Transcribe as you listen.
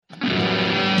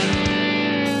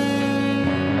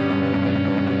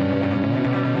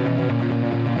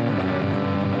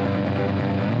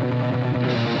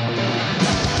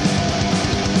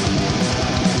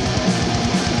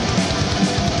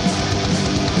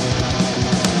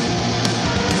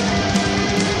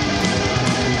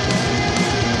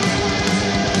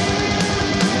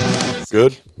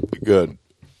Good? Good.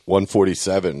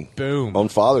 147. Boom. On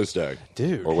Father's Day.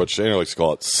 Dude. Or what Shane likes to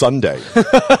call it, Sunday.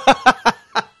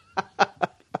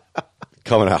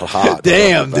 Coming out hot.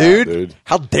 Damn, dude. dude.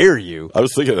 How dare you? I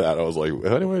was thinking of that. I was like,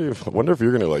 anyway, I wonder if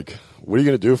you're going to like, what are you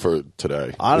going to do for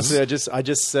today? Honestly, I just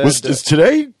said. Is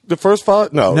today the first Father?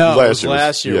 No, last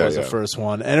year was the first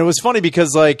one. And it was funny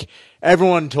because like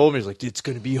everyone told me, it was like, it's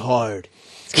going to be hard.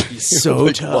 It's going to be so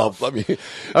like, tough. Well,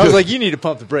 I was like, you need to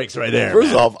pump the brakes right there.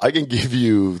 First off, I can give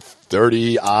you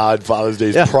 30 odd Father's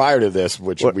Days prior to this,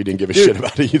 which we didn't give a shit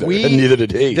about either. And neither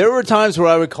did he. There were times where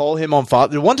I would call him on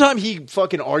Father. One time he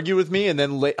fucking argued with me and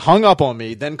then hung up on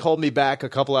me, then called me back a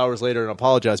couple hours later and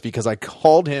apologized because I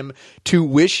called him to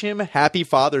wish him happy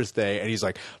Father's Day. And he's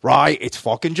like, right, it's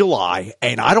fucking July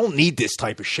and I don't need this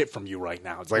type of shit from you right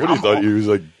now. It's like, what do you thought? He was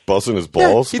like busting his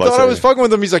balls? Yeah, he thought I was fucking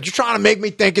with him. He's like, you're trying to make me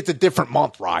think it's a different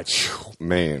month, right?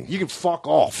 Man. You can fuck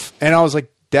off. And I was like,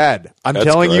 Dad, I'm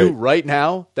telling you right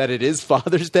now that it is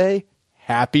Father's Day.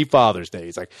 Happy Father's Day.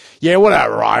 He's like, yeah,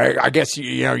 whatever. I guess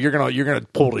you're gonna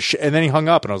pull the shit. And then he hung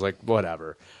up, and I was like,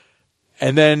 whatever.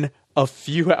 And then a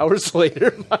few hours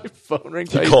later, my phone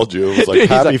rings. He called you. It was like,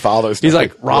 Happy Father's Day. He's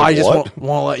like, I just want to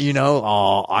let you know,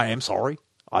 I am sorry.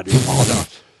 I do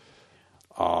apologize.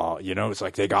 It's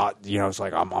like they got, it's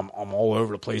like I'm all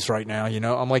over the place right now.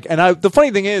 I'm like, and the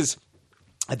funny thing is.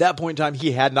 At that point in time,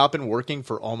 he had not been working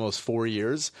for almost 4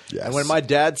 years. Yes. And when my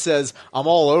dad says, I'm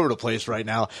all over the place right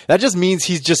now, that just means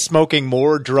he's just smoking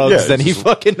more drugs than he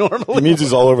fucking normally It means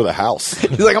he's all over the house.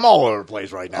 He's like, I'm all over the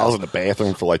place right now. I was in the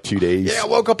bathroom for like 2 days. Yeah, I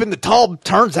woke up in the tub.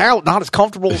 Turns out, not as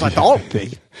comfortable as I thought it would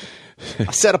be.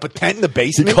 I set up a tent in the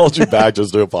basement. He called you back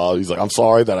just to apologize. He's like, I'm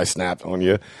sorry that I snapped on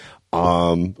you.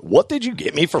 What did you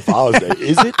get me for Father's Day?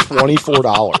 Is it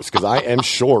 $24? Because I am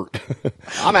short.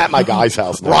 I'm at my guy's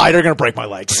house now. Right, they're going to break my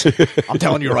legs. I'm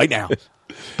telling you right now.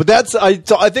 But I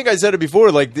think I said it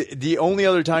before, like the only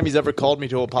other time he's ever called me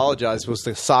to apologize was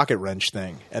the socket wrench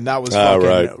thing. And that was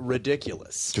fucking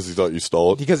ridiculous. Because he thought you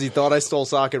stole it? Because he thought I stole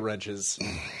socket wrenches.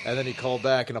 And then he called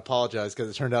back and apologized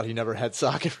because it turned out he never had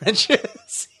socket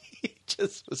wrenches. He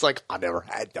just was like, I never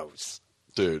had those.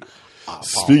 Dude.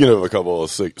 Speaking of a couple of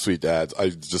sweet dads, I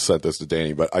just sent this to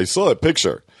Danny, but I saw a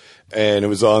picture, and it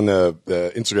was on the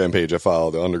Instagram page I follow,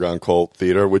 the Underground Cult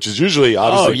Theater, which is usually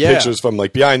obviously pictures from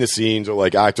like behind the scenes or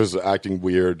like actors acting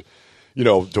weird,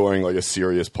 during like a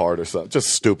serious part or something. Just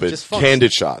stupid, just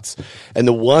candid shots. And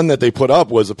the one that they put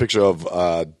up was a picture of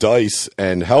Dice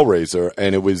and Hellraiser,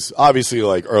 and it was obviously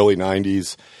like early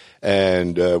 90s,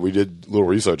 and we did a little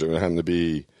research. It happened to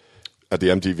be at the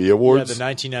MTV Awards? Yeah, the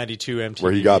 1992 MTV.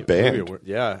 Where he got banned.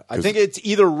 Yeah. I think it's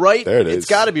either right. There it is. It's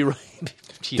got to be right.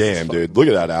 Damn, dude. Look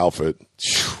at that outfit.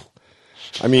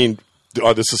 I mean,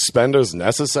 are the suspenders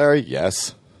necessary?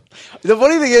 Yes. The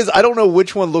funny thing is, I don't know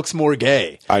which one looks more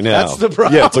gay. I know. That's the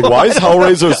problem. Yeah, it's like, why is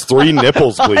Hellraiser's 3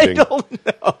 nipples bleeding? I don't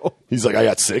know. He's like, I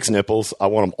got 6 nipples. I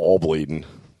want them all bleeding.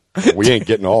 We ain't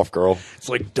getting off, girl. It's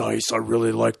like, Dice, I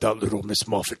really like that little Miss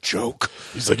Muffet joke.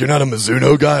 He's like, you're not a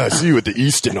Mizuno guy? I see you at the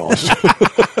Easton on.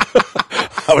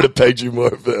 I would have pegged you more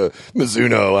of a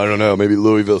Mizuno. I don't know. Maybe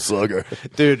Louisville Slugger.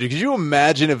 Dude, could you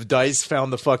imagine if Dice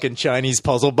found the fucking Chinese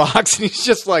puzzle box and he's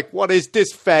just like, what is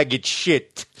this faggot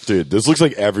shit? Dude, this looks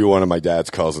like every one of my dad's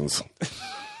cousins.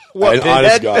 What,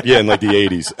 honest God, yeah, in like the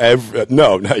 80s.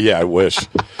 No, yeah, I wish.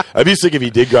 I'd be sick if he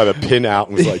did grab a pin out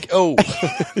and was like, oh.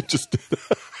 Just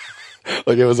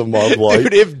like it was a Marlboro light.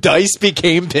 Dude, if Dice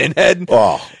became Pinhead.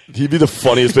 Oh, he'd be the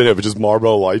funniest Pinhead with just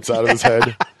Marlboro lights out of his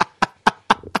head.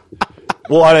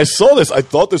 Well, and I saw this. I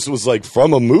thought this was like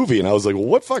from a movie, and I was like, well,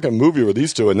 what fucking movie were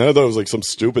these two? And then I thought it was like some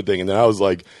stupid thing, and then I was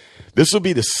like, this would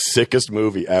be the sickest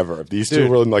movie ever if these two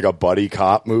were in like a buddy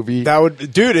cop movie.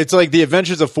 Dude, it's like The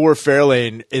Adventures of Ford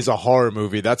Fairlane is a horror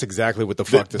movie. That's exactly what the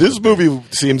fuck this movie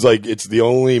seems like it's the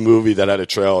only movie that had a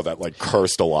trailer that like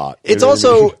cursed a lot. It's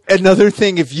also another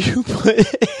thing if you put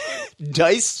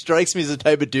Dice strikes me as the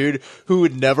type of dude who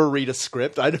would never read a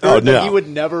script. I heard that he would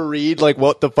never read like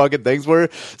what the fucking things were.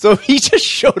 So he just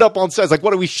showed up on set. Like,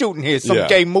 what are we shooting here? Some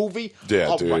gay movie?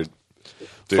 Yeah, dude. Right.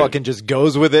 Dude. Fucking just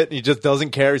goes with it. And he just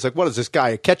doesn't care. He's like, what is this guy?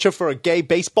 A catcher for a gay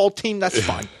baseball team? That's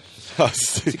fine.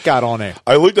 He got on there.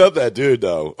 I looked up that dude,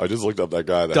 though. I just looked up that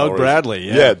guy. Doug Bradley.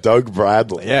 Yeah, Doug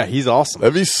Bradley. Yeah, he's awesome.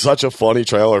 That'd be such a funny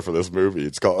trailer for this movie.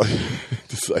 It's called,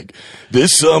 it's like,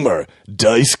 this summer,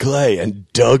 Dice Clay and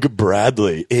Doug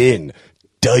Bradley in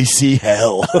Dicey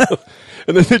Hell.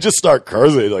 And then they just start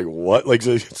cursing. Like, what? Like,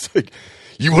 it's like,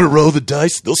 you want to roll the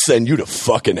dice? They'll send you to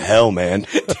fucking hell, man.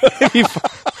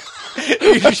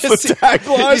 You just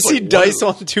see Dice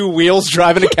on 2 wheels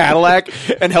driving a Cadillac,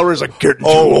 and Hellraiser's like, getting too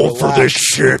old for this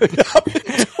shit. Yeah,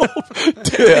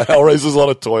 Hellraiser's on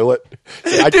a toilet.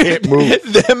 I can't move.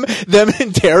 Them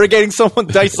interrogating someone.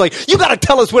 Dice like, you gotta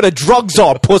tell us where the drugs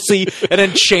are, pussy. And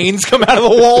then chains come out of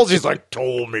the walls. He's like,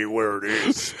 told me where it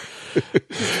is.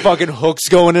 Fucking hooks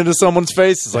going into someone's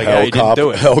face. It's like, yeah, you didn't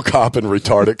do it. Hell cop and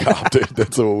retarded cop, dude.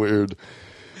 That's so weird.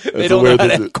 They don't know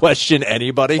how to question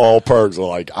anybody. All perks are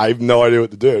like, I have no idea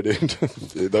what to do, dude.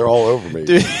 They're all over me.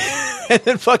 Dude. And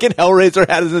then fucking Hellraiser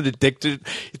has an addiction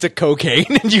to cocaine,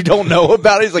 and you don't know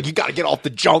about it. He's like, you got to get off the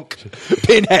junk.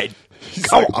 Pinhead.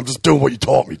 Come on. I'm just doing what you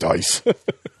taught me, Dice.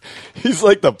 He's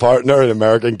like the partner in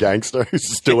American Gangster. He's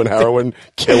just doing heroin,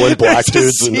 killing black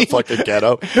dudes in the fucking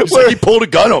ghetto. He's like, he pulled a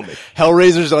gun on me.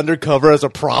 Hellraiser's undercover as a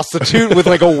prostitute with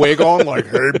like a wig on, like,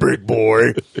 hey, big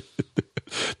boy.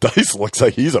 Dice looks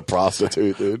like he's a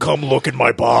prostitute, dude. Come look in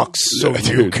my box. So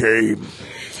you came.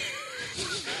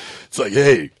 It's like,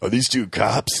 hey, are these two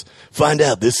cops? Find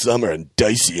out this summer in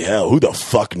Dicey Hell. Who the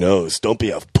fuck knows? Don't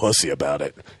be a pussy about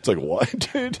it. It's like, what,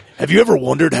 dude? Have you ever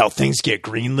wondered how things get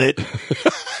greenlit?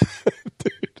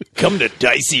 Come to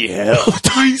Dicey Hell.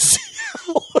 Dicey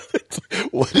Hell.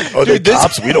 What are they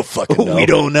cops? We don't fucking know. We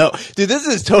don't know. Dude, this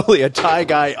is totally a Thai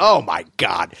guy. Oh, my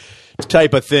God.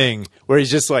 Type of thing where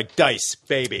he's just like, Dice,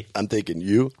 baby. I'm thinking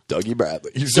you, Dougie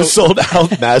Bradley. He's just sold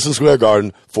out Madison Square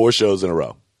Garden 4 shows in a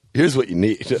row. Here's what you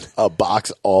need. A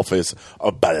box office, a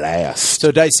blast.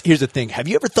 So, Dice, here's the thing. Have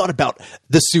you ever thought about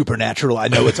the supernatural? I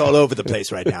know it's all over the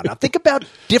place right now. Now, think about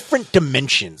different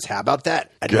dimensions. How about that?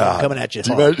 I know I'm coming at you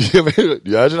hard. Do you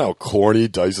imagine how corny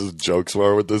Dice's jokes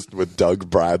were with Doug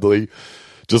Bradley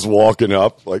just walking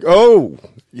up like, oh,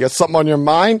 you got something on your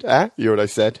mind? Huh? You hear what I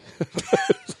said?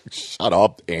 Shut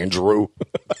up, Andrew.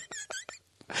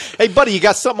 Hey, buddy, you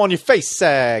got something on your face.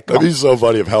 That'd be so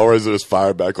funny if Hellraiser just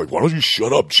fired back like, why don't you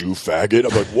shut up, Jew faggot?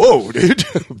 I'm like, whoa, dude.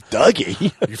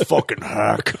 Dougie. You fucking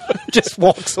hack. Just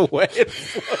walks away.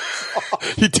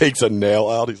 He takes a nail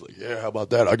out. He's like, yeah, how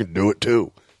about that? I can do it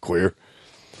too. Queer.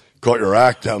 Caught your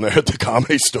act down there at the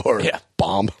Comedy Store. Yeah.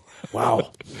 Bomb.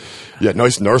 Wow. Yeah,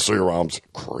 nice nursery rhymes.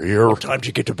 Queer. What time did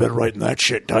you get to bed writing that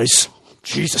shit, Dice?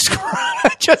 Jesus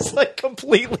Christ. Just like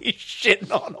completely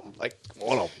shitting on him. Like,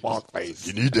 what a fuck face.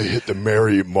 You need to hit the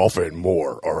Mary Muffin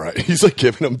more, all right? He's like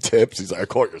giving him tips. He's like, I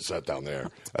caught your set down there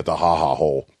at the ha-ha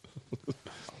hole.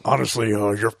 Honestly,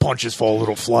 your punches fall a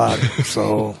little flat,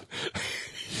 so.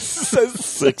 He says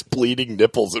 6 bleeding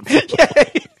nipples in front of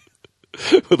him.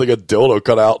 With like a dildo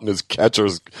cut out in his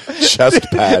catcher's chest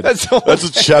pad. That's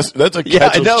a chest. That's a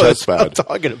catcher's chest pad. What I'm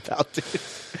talking about, dude.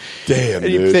 Damn,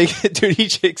 and dude. Dude, he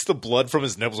takes the blood from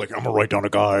his nipples. Like, I'm gonna write down a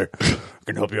guy who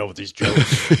can help you out with these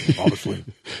jokes. Honestly,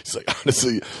 he's like,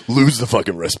 honestly, lose the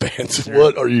fucking wristbands.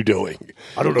 What are you doing?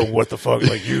 I don't know what the fuck.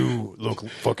 Like, you look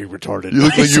fucking retarded. You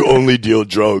look like you only deal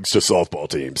drugs to softball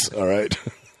teams. All right.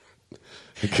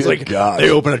 It's like, God. They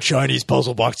open a Chinese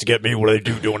puzzle box to get me. What do they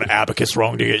do? Doing an abacus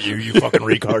wrong to get you? You fucking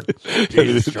retard.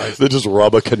 They just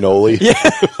rub a cannoli.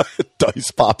 Yeah. Dice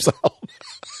pops out.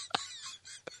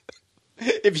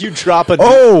 If you drop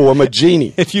I'm a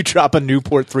genie. If you drop a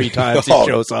Newport 3 times, he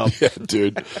shows up. Yeah,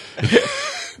 dude.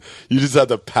 You just have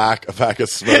to pack a pack of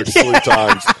smokes 3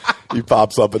 times. He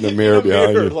pops up in the mirror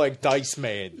behind you. Like, Dice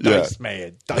Man, Dice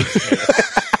Man, Dice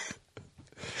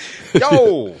Man.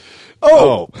 Yo!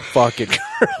 Oh, fucking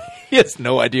Christ. He has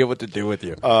no idea what to do with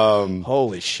you.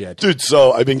 Holy shit. Dude,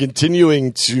 so I've been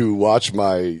continuing to watch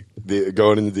going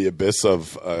into the abyss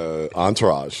of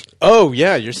Entourage. Oh,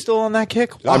 yeah. You're still on that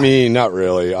kick? Wow. I mean, not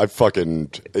really. It's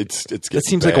that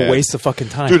seems bad. Like a waste of fucking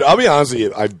time. Dude, I'll be honest with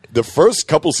you. The first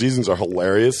couple seasons are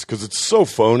hilarious because it's so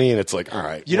phony and it's like, all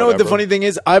right. You know what the funny thing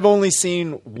is? I've only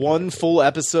seen one full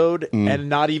episode and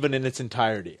not even in its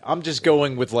entirety. I'm just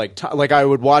going with like I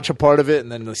would watch a part of it and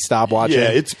then stop watching. Yeah,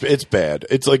 it's bad.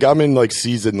 It's like I'm in like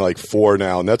season like 4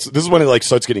 now, and this is when it like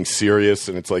starts getting serious,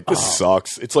 and it's like this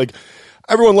sucks. It's like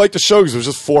everyone liked the show because it was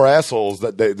just 4 assholes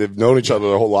that they've known each other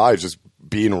their whole lives, just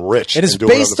being rich. And it's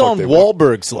based on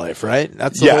Wahlberg's life, right?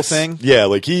 That's the whole thing. Yeah,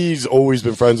 like he's always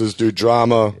been friends with this dude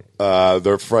Drama.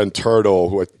 Their friend Turtle,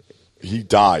 who he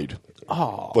died.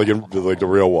 Oh, like the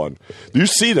real one. You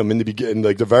see them in the beginning,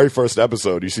 like the very first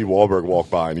episode. You see Wahlberg walk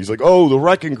by, and he's like, "Oh, the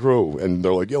Wrecking Crew," and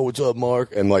they're like, "Yo, what's up,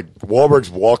 Mark?" And like Wahlberg's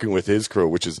walking with his crew,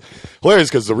 which is hilarious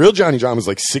because the real Johnny Drama is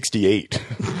like 68,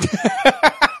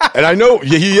 and I know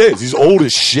he is. He's old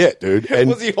as shit, dude. And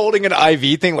was he holding an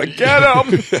IV thing? Like, get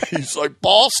him! He's like,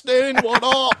 Boston, what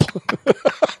up?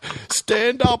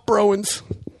 Stand up, Bruins.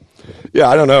 Yeah,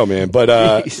 I don't know, man, but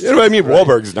you know what I mean. Right.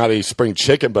 Wahlberg's not a spring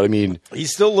chicken, but I mean, he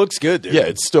still looks good, dude. Yeah,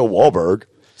 it's still Wahlberg.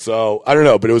 So I don't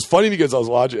know, but it was funny because I was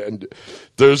watching, and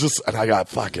and I got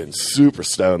fucking super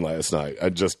stoned last night,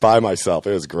 and just by myself.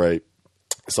 It was great.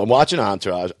 So I'm watching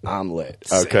Entourage. I'm lit.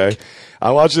 Okay.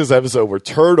 I'm watching this episode where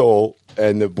Turtle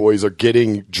and the boys are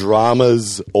getting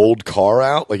Drama's old car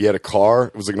out. Like he had a car.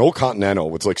 It was like an old Continental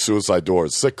with like suicide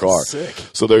doors. Sick car. Sick.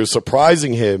 So they're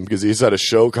surprising him because he's had a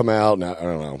show come out. And I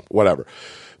don't know. Whatever.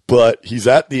 But he's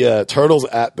at the Turtle's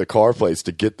at the car place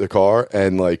to get the car,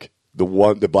 and like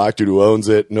the black dude who owns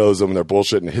it knows them and they're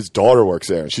bullshit, and his daughter works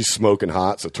there and she's smoking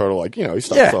hot. So Turtle, like, you know, he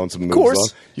starts throwing some moves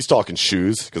on. He's talking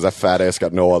shoes because that fat ass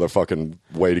got no other fucking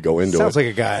way to go into Sounds like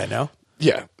a guy I know.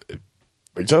 Yeah.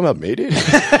 Are you talking about me, dude?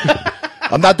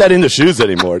 I'm not that into shoes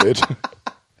anymore, dude.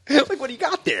 Like, what do you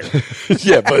got there?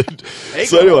 Yeah, but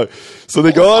so anyway, so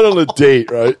they go out on a date,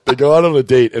 right? They go out on a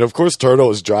date, and of course, Turtle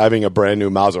is driving a brand new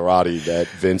Maserati that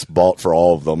Vince bought for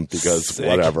all of them because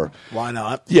whatever. Why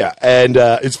not? Yeah, and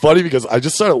it's funny because I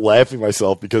just started laughing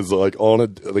myself because like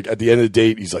at the end of the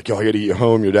date, he's like, "Yo, I got to get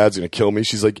home. Your dad's gonna kill me."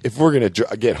 She's like, "If we're gonna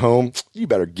get home, you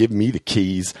better give me the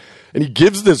keys." And he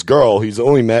gives this girl he's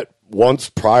only met once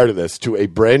prior to this to a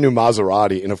brand new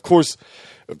Maserati, and of course.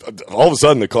 All of a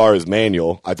sudden, the car is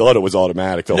manual. I thought it was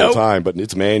automatic the whole time, but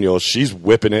it's manual. She's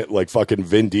whipping it like fucking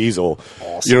Vin Diesel.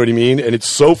 Awesome. You know what I mean? And it's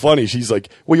so funny. She's like,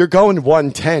 well, you're going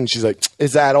 110. She's like,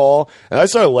 is that all? And I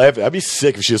started laughing. I'd be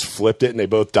sick if she just flipped it and they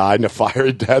both died in a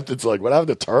fiery death. It's like, what happened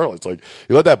to Turtle? It's like,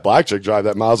 you let that black chick drive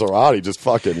that Maserati, just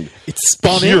fucking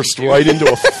pierced right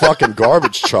into a fucking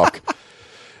garbage truck.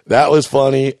 That was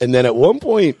funny. And then at one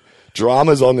point,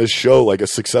 Drama's on this show, like a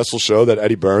successful show that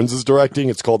Eddie Burns is directing.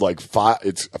 It's called like five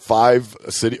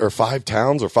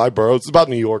towns or 5 boroughs. It's about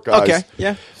New York guys. Okay,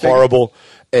 yeah, horrible.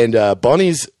 And Bunny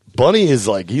is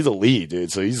like, he's a lead,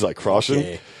 dude. So he's like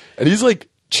crushing, and he's like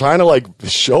trying to like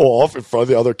show off in front of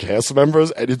the other cast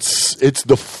members, and it's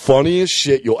the funniest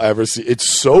shit you'll ever see.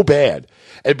 It's so bad.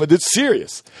 But it's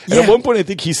serious. And at one point, I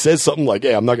think he says something like,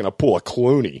 hey, I'm not going to pull a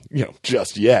Clooney,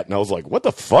 just yet. And I was like, what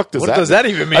the fuck does that mean? What does that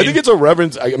even mean? I think it's a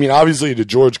reference, I mean, obviously to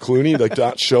George Clooney, like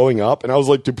not showing up. And I was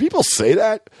like, do people say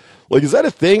that? Like, is that a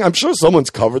thing? I'm sure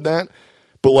someone's covered that.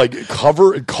 But like,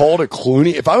 called it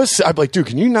Clooney. If I was, I'd be like, dude,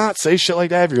 can you not say shit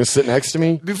like that if you're going to sit next to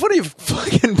me? Before you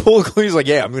fucking pull Clooney's like,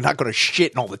 yeah, I'm not going to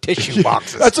shit in all the tissue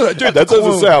boxes. That's what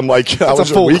I say. I'm like, how was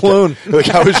your weekend? Like,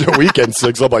 how was your weekend,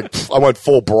 Six? I'm like, I went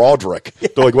full Broderick. Yeah.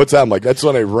 They're like, what's that? I'm like, that's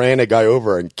when I ran a guy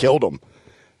over and killed him.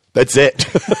 That's it.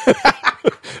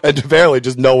 And apparently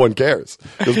just no one cares.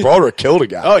 Because Broderick killed a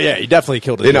guy. Oh, yeah, he definitely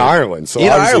killed a guy. In Ireland. So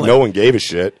obviously no one gave a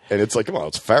shit. And it's like, come on,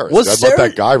 it's Ferris. I'd let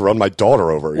that guy run my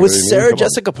daughter over. Was Sarah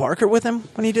Jessica Parker with him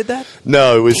when he did that?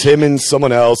 No, it was him and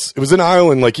someone else. It was in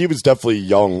Ireland. Like, he was definitely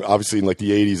young, obviously in like the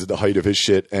 80s at the height of his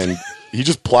shit. And he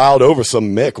just plowed over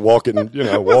some Mick walking home.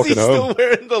 Was he still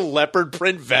wearing the leopard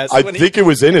print vest? I think it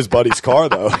was in his buddy's car,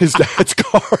 though. His dad's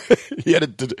car. He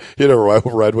had a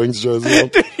Red Wings jersey on.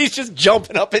 Dude, he's just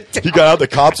jumping up and down. He got out, the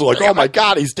cops were like, oh my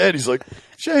God, he's dead. He's like,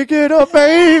 shake it up,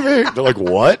 baby. They're like,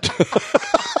 what?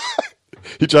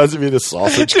 He tries to be the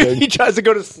sausage king. He tries to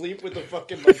go to sleep with the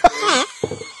fucking...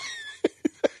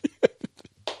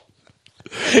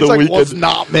 It's like, well, it's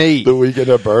not me. The Weekend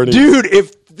at Bernie's. Dude,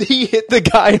 if he hit the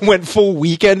guy and went full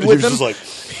weekend with him,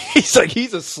 he's like,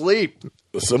 he's asleep.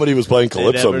 Somebody was playing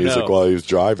Calypso music while he was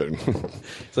driving.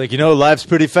 It's like, life's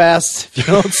pretty fast. If you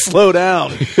don't slow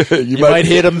down, you might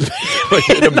hit him.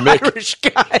 Hit an Irish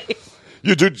guy.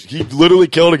 Dude, he literally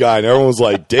killed a guy, and everyone was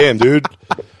like, damn, dude.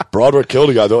 Broderick killed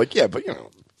a guy. They're like, yeah, but,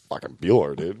 fucking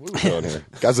Bueller, dude. What are we doing here?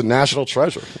 Guy's a national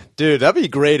treasure. Dude, that'd be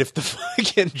great if the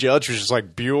fucking judge was just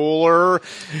like, Bueller.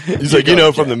 He's like,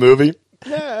 from the movie?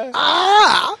 Yeah.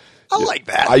 I like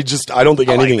that. I don't think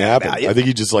anything happened. I think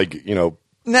he just,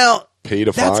 now, paid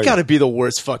a fine. That's got to be the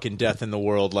worst fucking death in the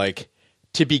world. Like,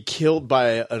 to be killed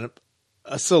by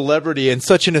a celebrity in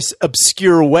such an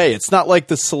obscure way. It's not like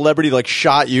the celebrity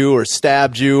shot you or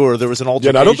stabbed you or there was an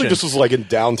altercation. Yeah, I don't think this was in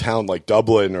downtown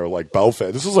Dublin or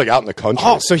Belfast. This was out in the country.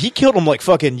 Oh, so he killed him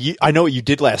fucking I Know What You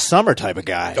Did Last Summer type of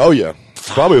guy. Oh yeah,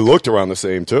 probably looked around the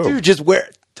same too. Dude, just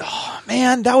oh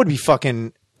man, that would be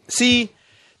fucking. See,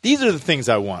 these are the things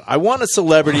I want. I want a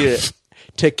celebrity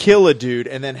to kill a dude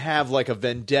and then have a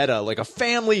vendetta, a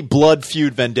family blood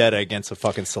feud vendetta against a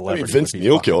fucking celebrity. Vince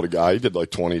Neil killed a guy. He did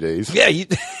 20 days. Yeah,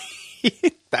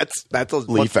 that's a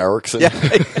Leif Erikson. Yeah.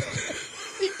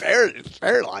 He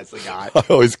paralyzed the guy. I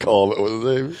always call him. What's his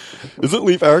name? Is it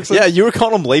Leif Erikson? Yeah, you were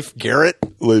calling him Leif Garrett.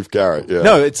 Leif Garrett. Yeah.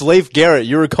 No, it's Leif Garrett.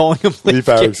 You were calling him Leif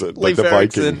Erikson, Leif the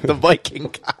Erikson, Viking, the Viking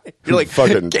guy. You're like,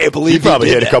 fucking can't believe he probably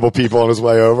hit that. a couple people on his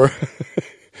way over.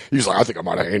 He's like, I think I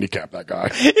might have handicapped that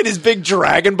guy. In his big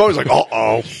dragon boat, he's like,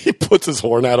 uh-oh. He puts his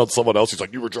horn out on someone else. He's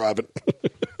like, you were driving.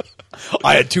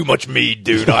 I had too much mead,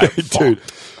 dude. Dude.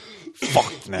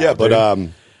 Fuck now, yeah, but,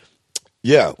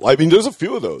 yeah. I mean, there's a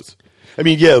few of those. I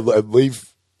mean, yeah,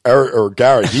 Leif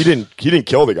Garrett, he didn't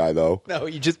kill the guy though. No,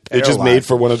 he just it just made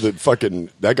for one of the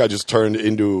fucking that guy just turned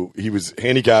into he was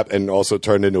handicapped and also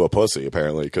turned into a pussy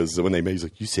apparently because when they made he's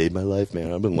like you saved my life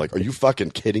man. I've been like are you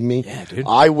fucking kidding me? Yeah, dude.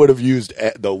 I would have used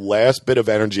the last bit of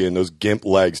energy in those gimp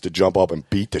legs to jump up and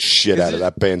beat the shit out of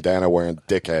that bandana wearing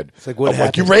dickhead. It's like what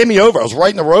happened? You ran me over. I was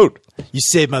right in the road. You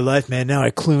saved my life, man. Now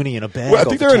I Clooney in a bag. Well, I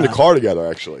think they're in the car together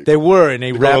actually. They were, and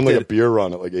they wrapped on like a beer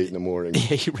run at like 8 a.m. Yeah,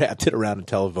 he wrapped it around a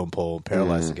telephone pole and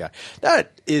paralyzed the guy.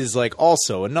 That is like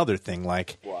also another thing.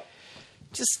 Like, what?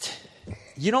 Just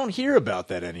you don't hear about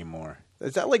that anymore.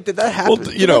 Is that like did that happen?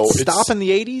 Well, you know, did that stop in the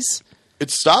 80s?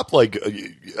 It stopped. Like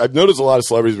I've noticed a lot of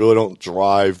celebrities really don't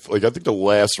drive. Like I think the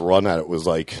last run at it was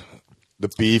like the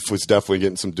Beef was definitely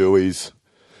getting some Deweys.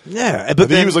 Yeah, but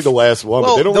he was like the last one.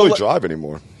 But they don't really drive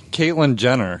anymore. Caitlyn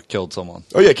Jenner killed someone.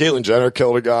 Oh yeah, Caitlyn Jenner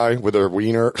killed a guy with her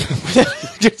wiener.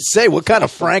 Just say what kind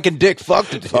of Franken dick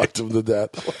fucked it? Fucked him to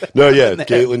death. No, yeah,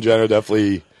 Caitlyn Jenner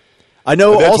definitely. I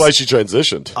know. That's why she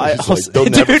transitioned. They'll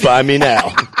never find me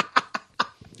now.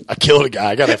 I killed a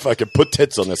guy. I gotta fucking put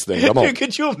tits on this thing. Come on. Dude,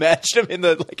 could you imagine him in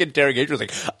the interrogation? He was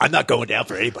like, "I'm not going down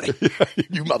for anybody."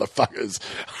 You motherfuckers,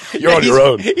 you're on your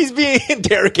own. He's being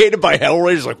interrogated by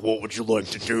Hellraiser. He's like, "What would you like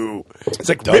to do?" It's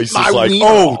like, Dice is like,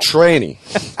 "Oh, tranny."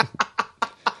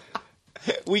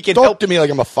 We can talk help to me like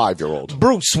I'm a 5-year-old.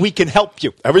 Bruce, we can help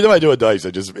you. Every time I do a Dice,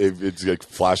 it's like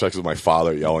flashbacks of my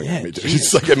father yelling at me.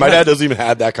 He's like, and my dad doesn't even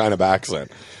have that kind of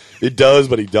accent. It does,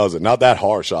 but he doesn't. Not that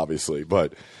harsh, obviously,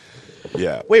 but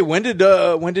yeah. Wait, when did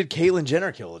Caitlyn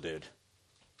Jenner kill a dude?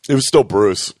 It was still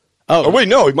Bruce. Oh wait,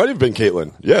 no, it might have been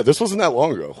Caitlyn. Yeah, this wasn't that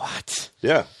long ago. What?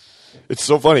 Yeah. It's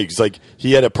so funny because like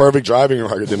he had a perfect driving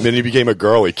record. The minute he became a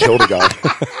girl, he killed a guy.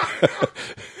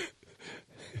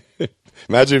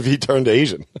 Imagine if he turned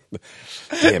Asian.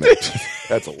 Damn it.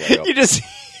 That's a layup. You just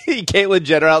see Caitlyn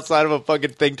Jenner outside of a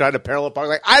fucking thing trying to parallel park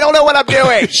like, I don't know what I'm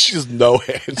doing. She's no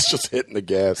hands, just hitting the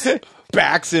gas.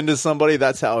 Backs into somebody.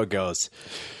 That's how it goes.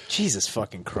 Jesus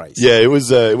fucking Christ. Yeah, it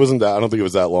was. It wasn't that. I don't think it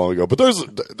was that long ago. But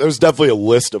there's definitely a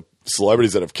list of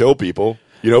celebrities that have killed people.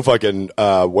 You know, fucking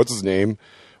what's his name?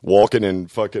 Walken and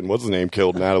fucking what's his name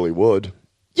killed Natalie Wood.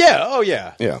 Yeah. Oh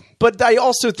yeah. Yeah. But I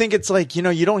also think it's like you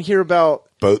don't hear about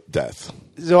boat death.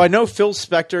 So I know Phil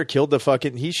Spector killed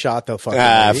he shot the fucking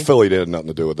lady. Philly did nothing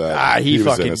to do with that.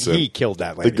 He killed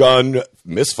that lady. The gun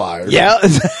misfired. Yeah.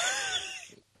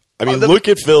 I mean, look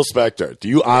at Phil Spector. Do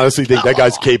you honestly think that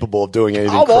guy's capable of doing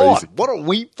anything crazy? What are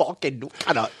we fucking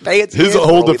kind of fancy? His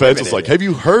whole defense is like, have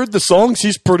you heard the songs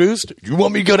he's produced? You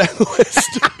want me to go down the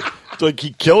list? It's like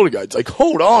he killed a guy. It's like,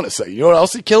 hold on a second. You know what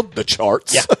else he killed? The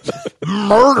charts. Yeah.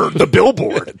 Murdered the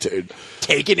Billboard. Dude.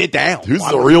 Taking it down. Who's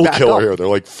the real killer here? They're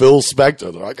like Phil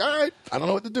Spector. They're like, all right, I don't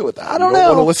know what to do with that. I don't know. You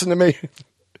don't want to listen to me?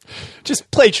 Just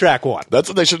play track one. That's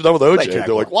what they should have done with OJ.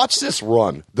 They're like, watch this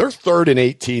run. They're 3rd and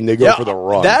 18. They go for the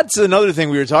run. That's another thing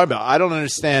we were talking about. I don't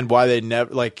understand why they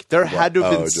never there had to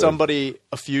have been somebody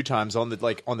a few times on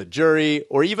the jury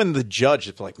or even the judge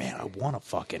that's like, man, I want to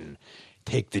fucking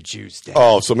take the juice down.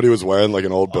 Oh, somebody was wearing like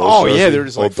an old Bills jersey. Yeah, they're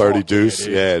just old like 30 deuce.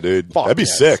 Yeah, dude. That'd be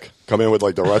sick. Come in with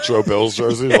like the retro Bills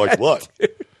jersey. Like, what?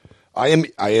 I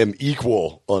am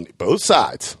equal on both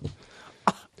sides.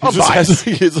 He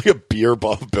has like a beer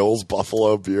Bills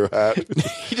Buffalo beer hat.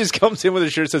 He just comes in with a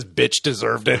shirt that says "Bitch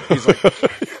deserved it." He's like,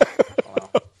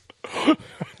 I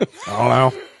don't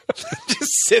know.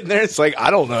 Just sitting there, it's like I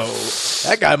don't know.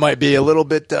 That guy might be a little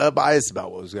bit biased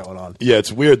about what was going on. Yeah,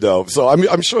 it's weird though. So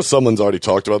I'm sure someone's already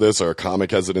talked about this, or a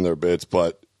comic has it in their bits.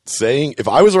 But saying if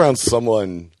I was around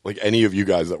someone like any of you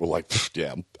guys that were like,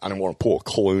 yeah, I don't want to pull a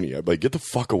Clooney, I'd be like, get the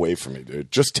fuck away from me,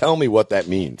 dude. Just tell me what that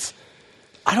means.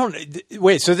 I don't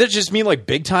wait. So does that just mean like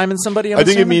big time in somebody? I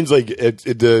think it means like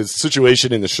the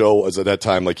situation in the show was at that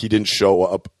time like he didn't show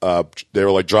up. They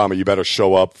were like, drama, you better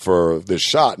show up for this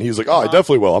shot, and he was like, oh, I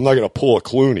definitely will. I'm not going to pull a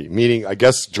Clooney. Meaning, I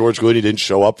guess George Clooney didn't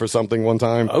show up for something one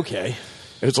time. Okay,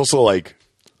 and it's also like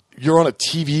you're on a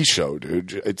TV show,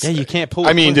 dude. You can't pull.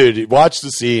 I mean, dude, watch the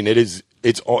scene. It's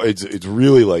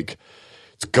really like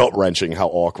it's gut wrenching how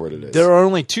awkward it is. There are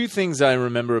only two things I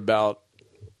remember about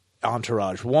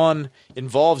Entourage. One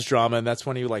involves drama, and that's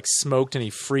when he like smoked and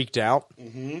he freaked out.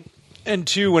 Mm-hmm. And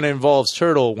two, when it involves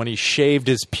Turtle, when he shaved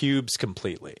his pubes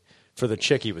completely for the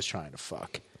chick he was trying to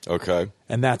fuck. Okay.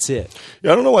 And that's it.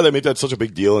 Yeah, I don't know why they make that such a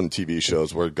big deal in TV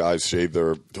shows where guys shave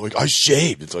they're like, I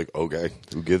shaved. It's like, okay,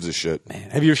 who gives a shit? Man,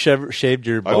 have you shaved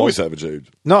your balls? I always have it shaved.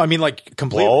 No, I mean like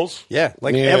completely. Balls? Yeah,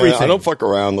 like everything. I don't fuck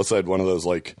around unless I had one of those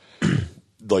like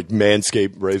like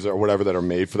Manscaped razor or whatever that are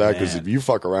made for that. Because if you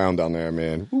fuck around down there,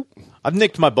 man. Whoop. I've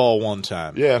nicked my ball one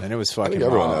time. Yeah. And it was fucking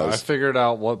everyone knows. I figured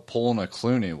out what pulling a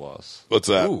Clooney was. What's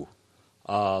that? Ooh.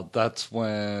 That's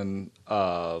when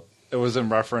it was in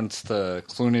reference to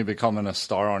Clooney becoming a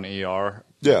star on ER.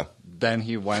 Yeah. Then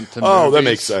he went to movies. That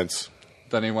makes sense.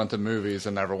 Then he went to movies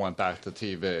and never went back to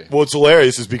TV. Well, it's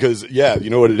hilarious is because, you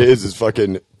know what it is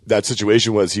fucking, that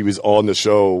situation was he was on the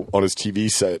show, on his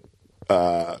TV set,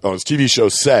 on his TV show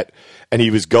set, and he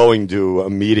was going to a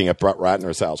meeting at Brett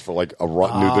Ratner's house for like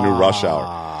the new Rush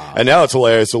Hour. And now it's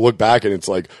hilarious to look back and it's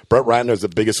like Brett Ratner's the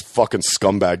biggest fucking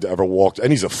scumbag to ever walk,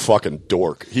 and he's a fucking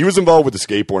dork. He was involved with the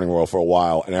skateboarding world for a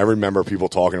while, and I remember people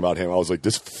talking about him. I was like,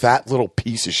 this fat little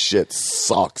piece of shit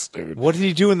sucks, dude. What did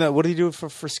he do What did he do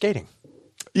for skating?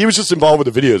 He was just involved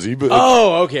with the videos.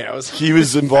 Okay. He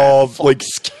was involved, like,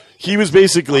 he was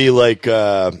basically like,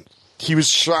 he was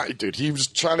trying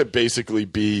to basically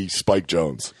be Spike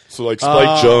Jonze. So like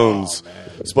Spike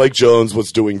Jonze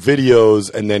was doing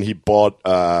videos, and then he bought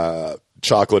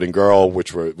Chocolate and Girl,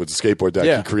 which was a skateboard deck.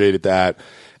 Yeah. He created that,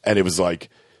 and it was like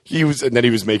and then he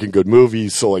was making good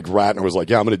movies. So like Ratner was like,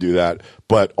 yeah, I'm going to do that,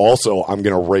 but also I'm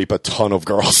going to rape a ton of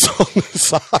girls on the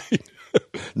side.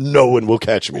 No one will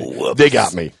catch me. Whoops. They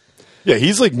got me. Yeah,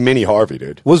 he's like mini Harvey,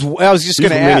 dude. I was just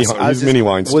going to ask. He's mini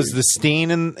Weinstein. Was the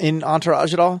Steen in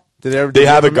Entourage at all? They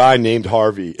have a guy named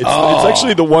Harvey. It's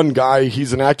actually the one guy.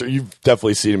 He's an actor. You've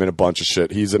definitely seen him in a bunch of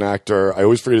shit. He's an actor. I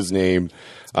always forget his name,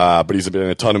 but he's been in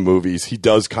a ton of movies. He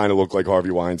does kind of look like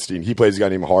Harvey Weinstein. He plays a guy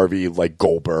named Harvey, like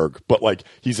Goldberg, but like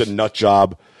he's a nut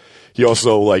job. He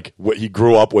also he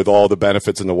grew up with all the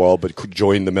benefits in the world, but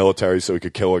joined the military so he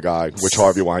could kill a guy, which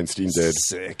Harvey Weinstein did.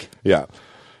 Sick. Yeah.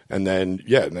 But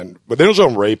they don't show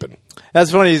him raping.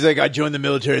 That's funny. He's like, I joined the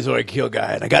military so I could kill a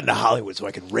guy, and I got into Hollywood so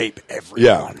I could rape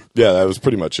everyone. Yeah, that was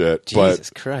pretty much it. Jesus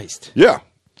Christ. Yeah.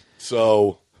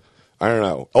 So, I don't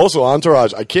know. Also,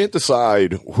 Entourage, I can't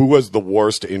decide who was the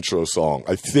worst intro song.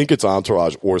 I think it's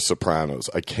Entourage or Sopranos.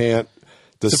 I can't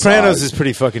decide. Sopranos is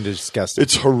pretty fucking disgusting.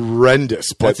 It's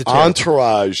horrendous, but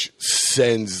Entourage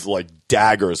sends like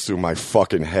daggers through my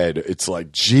fucking head. It's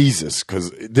like, Jesus,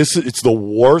 because it's the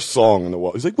worst song in the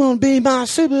world. It's like, won't be my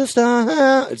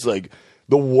superstar. It's like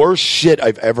the worst shit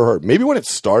I've ever heard. Maybe when it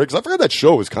started, because I forgot that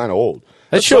show was kind of old.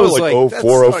 That show was like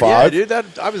 04, 05. Yeah,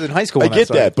 dude, I was in high school. I get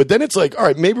that, but then it's like, all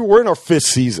right, maybe we're in our 5th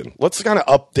season. Let's kind of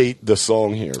update the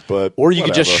song here, or you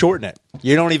could just shorten it.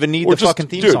 You don't even need the fucking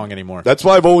theme song anymore. That's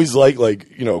why I've always liked,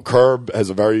 Curb has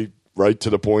a very right to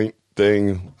the point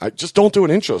thing. I just don't do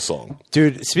an intro song,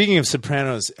 dude. Speaking of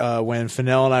Sopranos, when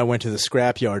Fennell and I went to the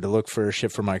scrapyard to look for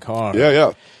shit for my car,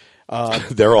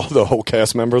 the whole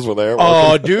cast members were there.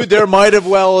 Oh, dude, there might have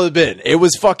well have been. It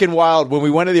was fucking wild. When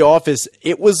we went to the office,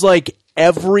 it was like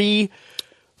every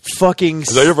fucking.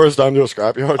 Is that your first time to a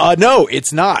scrapyard? No,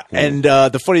 it's not. And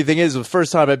the funny thing is, the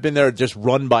first time I've been there, just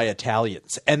run by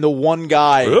Italians, and the one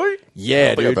guy, really, yeah, I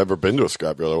don't think I've ever been to a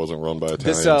scrapyard that wasn't run by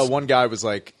Italians. This one guy was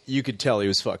like, you could tell he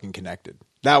was fucking connected.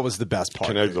 That was the best part.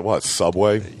 Connected to what?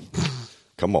 Subway?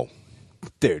 Come on,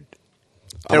 dude.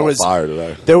 I'm on fire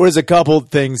today. There was a couple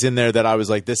things in there that I was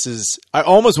like, this is... I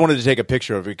almost wanted to take a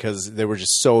picture of it because they were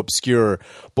just so obscure.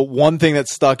 But one thing that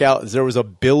stuck out is there was a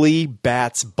Billy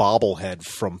Bats bobblehead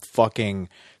from fucking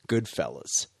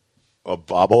Goodfellas. A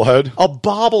bobblehead? A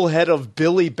bobblehead of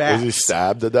Billy Bats. Was he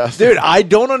stabbed to death? Dude, I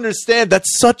don't understand.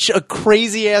 That's such a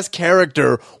crazy-ass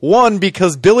character. One,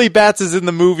 because Billy Bats is in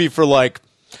the movie for like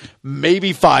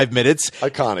maybe 5 minutes.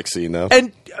 Iconic scene, though.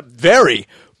 And very...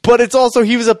 But it's also,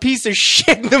 he was a piece of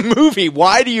shit in the movie.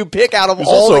 Why do you pick out of He's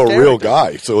all the characters? He's also a real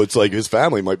guy. So it's like his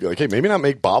family might be like, hey, maybe not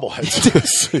make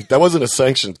bobbleheads. That wasn't a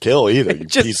sanctioned kill either, you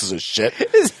pieces of shit.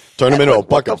 Turn him into a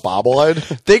bucket of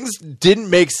bobblehead. Things didn't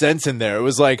make sense in there. It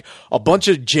was like a bunch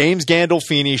of James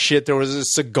Gandolfini shit. There was a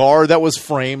cigar that was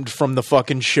framed from the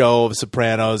fucking show of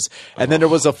Sopranos. And then there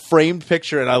was a framed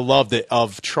picture, and I loved it,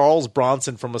 of Charles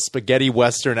Bronson from a spaghetti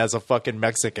western as a fucking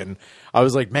Mexican. I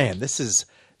was like, man, this is...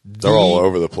 They're all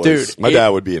over the place. Dude, my dad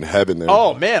would be in heaven there.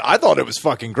 Oh, man. I thought it was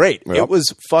fucking great. Yep. It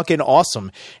was fucking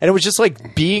awesome. And it was just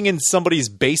like being in somebody's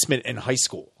basement in high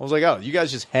school. I was like, oh, you guys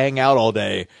just hang out all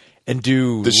day and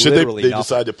do the shit they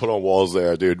decide to put on walls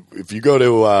there, dude. If you go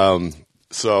to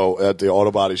at the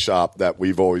auto body shop that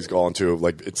we've always gone to,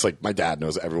 like, it's like my dad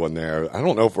knows everyone there. I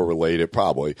don't know if we're related,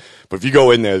 probably. But if you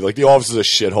go in there, like, the office is a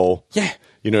shithole. Yeah.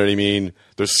 You know what I mean?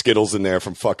 There's Skittles in there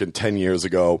from fucking 10 years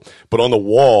ago. But on the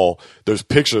wall, there's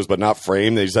pictures, but not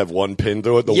framed. They just have one pin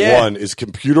through it. The one is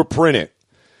computer printed.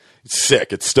 It's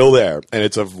sick. It's still there. And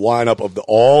it's a lineup of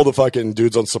all the fucking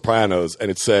dudes on Sopranos.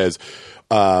 And it says,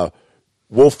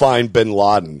 we'll find Bin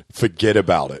Laden. Forget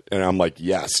about it. And I'm like,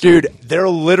 yes. Dude, they're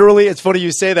literally, it's funny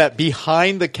you say that.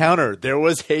 Behind the counter, there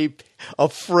was a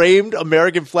framed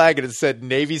American flag, and it said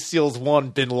Navy SEALs 1,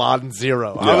 Bin Laden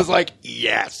 0. Yeah. I was like,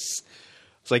 yes.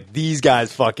 It's like, these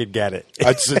guys fucking get it.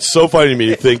 It's so funny to me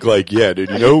to think, like, yeah,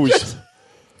 dude, you know who's...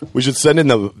 We should send in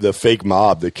the fake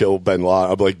mob that killed Bin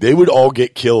Laden. I'm like, they would all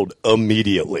get killed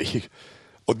immediately.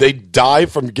 They die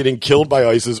from getting killed by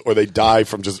ISIS, or they die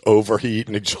from just overheat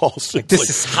and exhaustion. This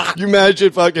is hot. You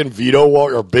imagine fucking Vito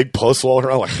walking or Big Puss walking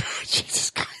around like, Jesus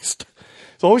Christ,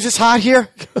 it's always this hot here.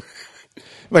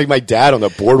 Like my dad on the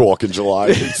boardwalk in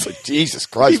July. He's like, Jesus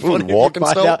Christ, we're walking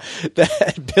still.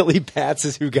 That Billy Batts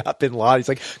is who got Bin Laden. He's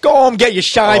like, go home, get your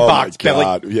shine box, Billy.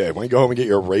 Yeah, why don't you go home and get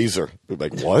your razor? They're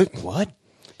like, what? What?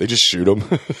 They just shoot him.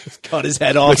 Cut his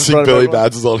head off. Next thing Billy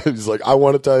Batts is on him. He's like, I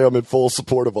want to tell you I'm in full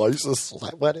support of ISIS.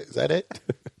 What? Is that it?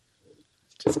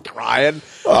 Just crying.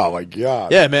 Oh, my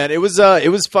God. Yeah, man. It was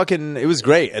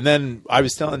great. And then I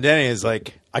was telling Danny, is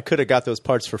like, I could have got those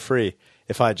parts for free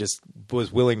if I just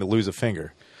was willing to lose a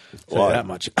finger. For that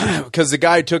much. Because the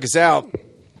guy who took us out,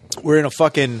 we're in a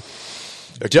fucking...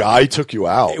 A guy took you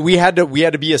out? We had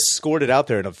to be escorted out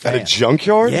there in a van. At a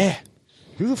junkyard? Yeah.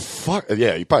 Who the fuck?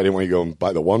 Yeah, you probably didn't want to go and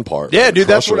buy the one part. Yeah, dude,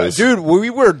 that's what dude,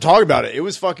 we were talking about it. It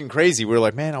was fucking crazy. We were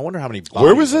like, man, I wonder how many bodies.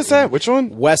 Where was this at? Which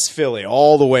one? West Philly,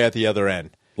 all the way at the other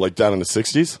end. Like down in the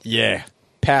 60s? Yeah,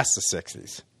 past the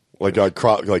 60s. Like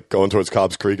going towards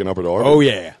Cobbs Creek and Upper Darby? Oh,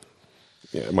 yeah.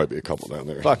 Yeah, it might be a couple down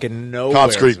there. Fucking nowhere.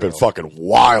 Cobbs Creek been fucking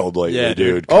wild lately,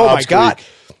 dude. Oh, my God.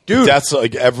 Dude. That's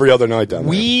like every other night down there.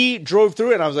 We drove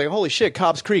through it, and I was like, holy shit,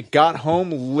 Cobbs Creek. Got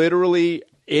home literally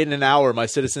in an hour. My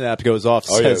Citizen app goes off.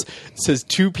 Says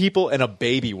 2 people and a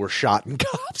baby were shot in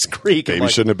Cobbs Creek. Baby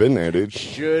shouldn't have been there,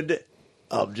 dude.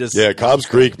 Yeah, Cobbs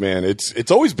Creek, man.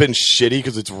 It's always been shitty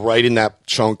because it's right in that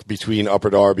chunk between Upper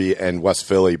Darby and West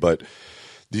Philly, but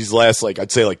these last,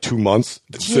 I'd say 2 months,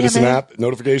 Citizen app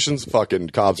notifications, fucking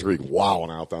Cobbs Creek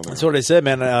wowing out down there. That's what I said,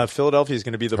 man. Philadelphia is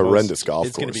going to be the horrendous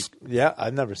golf course.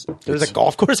 I've never. There's a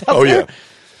golf course out there.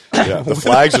 Yeah, the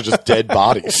flags are just dead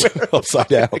bodies upside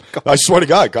down. I swear to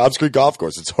God, Cobbs Creek Golf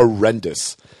Course, it's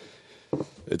horrendous.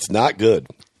 It's not good.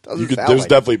 There's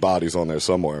definitely bodies on there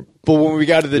somewhere. But when we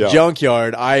got to the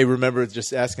junkyard, I remember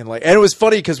just asking, and it was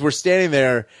funny because we're standing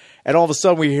there, and all of a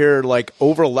sudden we hear,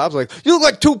 over a loud, you look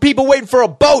like 2 people waiting for a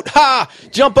boat. Ha!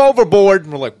 Jump overboard.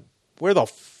 And we're like, where the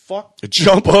fuck?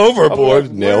 Jump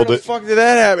overboard. Nailed it. Where the fuck did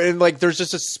that happen? And, there's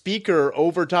just a speaker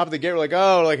over top of the gate. We're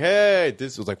like, hey.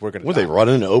 This was we're going to Were they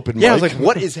running an open mic? Yeah, I was like,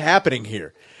 what is happening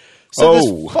here? So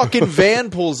this fucking van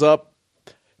pulls up.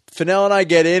 Fennell and I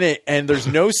get in it, and there's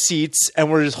no seats, and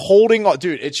we're just holding on.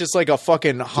 Dude, it's just like a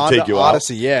fucking Honda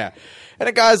Odyssey. Yeah. And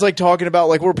a guy's talking about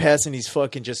we're passing these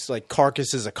fucking just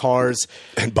carcasses of cars.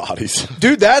 And bodies.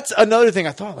 Dude, that's another thing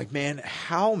I thought. Man,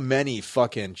 how many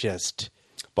fucking just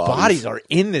bodies are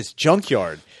in this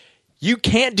junkyard? You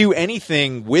can't do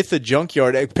anything with a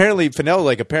junkyard. Apparently, Fennell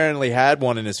apparently had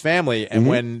one in his family, and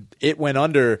when it went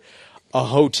under, a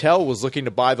hotel was looking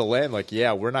to buy the land.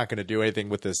 We're not going to do anything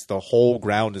with this. The whole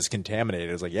ground is contaminated.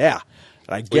 It was yeah.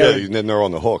 And and then they're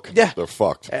on the hook. Yeah. They're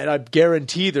fucked. And I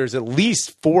guarantee there's at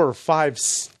least 4 or 5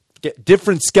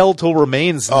 different skeletal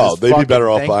remains. They'd be better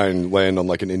off buying land on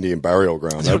an Indian burial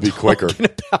ground. That'd be quicker.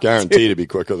 Guaranteed it'd be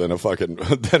quicker than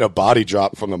a body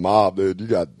drop from the mob, dude. You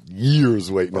got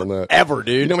years waiting on that. Ever,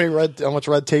 dude. You know how much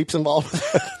red tape's involved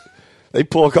with that? They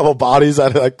pull a couple bodies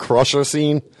out of that crusher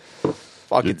scene.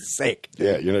 Fucking sick.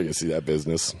 Yeah, you're not going to see that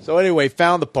business. So anyway,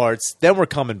 found the parts. Then we're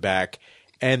coming back.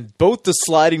 And both the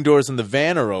sliding doors in the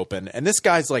van are open. And this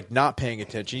guy's not paying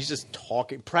attention. He's just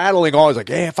talking, prattling on. He's like,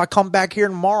 hey, if I come back here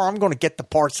tomorrow, I'm going to get the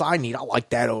parts I need. I like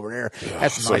that over there.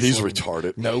 That's nice. So he's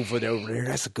retarded. Nova over there.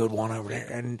 That's a good one over there.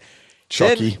 And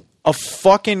Chucky. A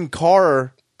fucking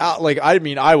car out,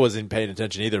 I wasn't paying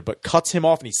attention either, but cuts him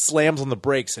off and he slams on the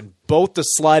brakes and both the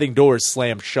sliding doors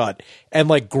slam shut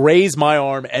and graze my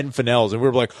arm and Fennell's. And we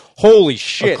were like, holy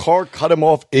shit. A car cut him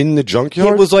off in the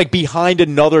junkyard? It was behind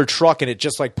another truck and it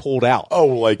just pulled out.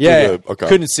 Oh, yeah. Okay.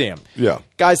 Couldn't see him. Yeah.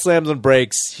 Guy slams on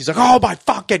brakes. He's like, oh my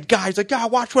fucking God. He's like,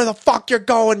 God, watch where the fuck you're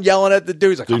going, yelling at the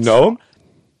dude. He's like, do you know him?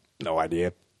 No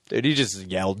idea. Dude, he just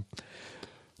yelled.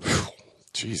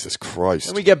 Jesus Christ.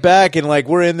 And we get back and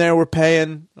we're in there, we're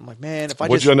paying. I'm like, man, if I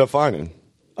What'd you end up finding?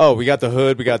 Oh, we got the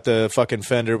hood, we got the fucking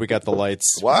fender, we got the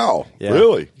lights. Wow. Yeah,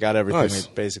 really? Got everything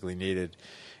we basically needed.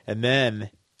 And then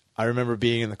I remember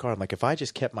being in the car. I'm like, if I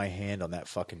just kept my hand on that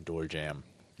fucking door jamb.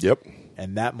 Yep.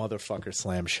 And that motherfucker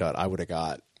slammed shut, I would have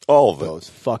got all of those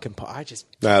fucking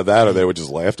that or they would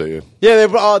just laugh at you.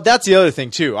 Yeah, that's the other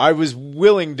thing too. I was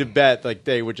willing to bet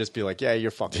they would just be like, yeah,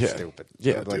 you're fucking stupid.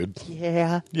 Yeah, dude.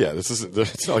 Yeah. Yeah,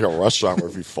 it's not like a restaurant where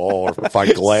if you fall or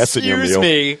find glass in your meal. Excuse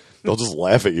me. They'll just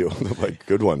laugh at you. They're like,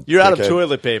 good one. You're out of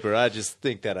toilet paper. I just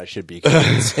think that I should be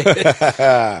compensated. Just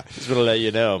want to let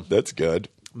you know. That's good.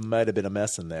 Might have been a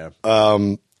mess in there.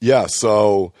 Yeah,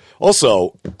 so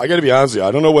also, I got to be honest with you.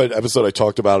 I don't know what episode I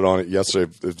talked about it on it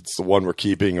yesterday, if it's the one we're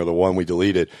keeping or the one we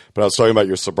deleted, but I was talking about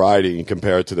your sobriety and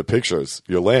compare it to the pictures,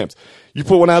 your lamps. You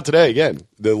put one out today again,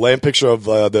 the lamp picture of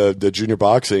the junior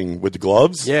boxing with the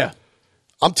gloves. Yeah.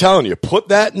 I'm telling you, put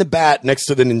that in the bat next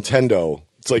to the Nintendo.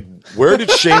 It's like, where did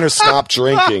Shaner stop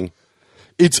drinking?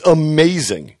 It's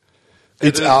amazing.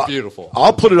 It's beautiful.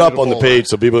 I'll put it up on the page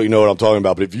so people know what I'm talking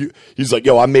about. But he's like,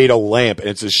 yo, I made a lamp, and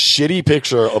it's a shitty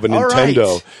picture of a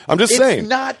Nintendo. Right. I'm just saying. It's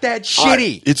not that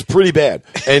shitty. It's pretty bad.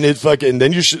 And it's fucking,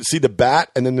 then you should see the bat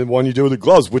and then the one you do with the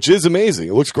gloves, which is amazing.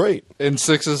 It looks great. In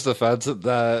Six's defense,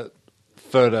 that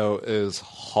photo is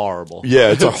horrible.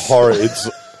 Yeah, it's a horror. It's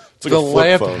like the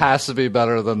lamp has to be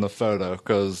better than the photo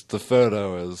because the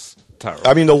photo is terrible.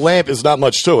 I mean, the lamp is not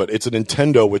much to it. It's a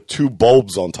Nintendo with 2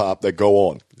 bulbs on top that go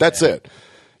on. That's it.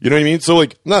 You know what I mean? So,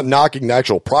 like, I'm not knocking the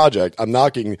actual project. I'm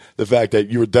knocking the fact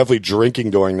that you were definitely drinking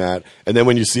during that. And then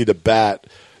when you see the bat,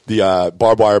 the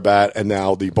barbed wire bat, and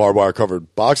now the barbed wire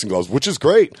covered boxing gloves, which is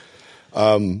great,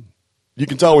 you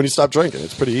can tell when you stop drinking.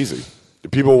 It's pretty easy.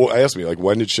 People will ask me, like,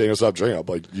 when did Shane stop drinking? I'm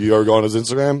like, you ever go on his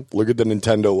Instagram? Look at the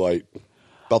Nintendo light.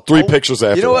 About 3 pictures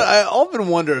after. You know what? That. I often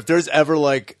wonder if there's ever,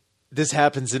 like, this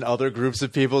happens in other groups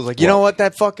of people. It's like, you know what?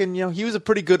 That fucking, he was a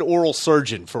pretty good oral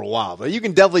surgeon for a while. But you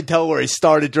can definitely tell where he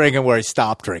started drinking, where he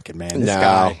stopped drinking, man. This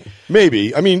guy.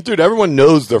 Maybe. I mean, dude, everyone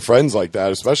knows their friends like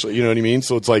that, especially, you know what I mean?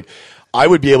 So it's like, I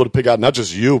would be able to pick out not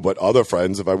just you, but other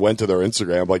friends if I went to their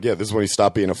Instagram. Like, yeah, this is when he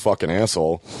stopped being a fucking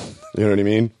asshole. You know what I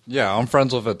mean? Yeah, I'm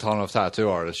friends with a ton of tattoo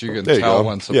artists. You can tell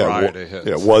when sobriety hits.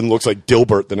 Yeah, one looks like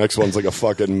Dilbert. The next one's like a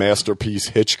fucking Masterpiece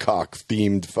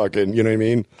Hitchcock-themed fucking, you know what I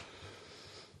mean?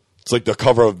 It's like the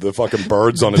cover of the fucking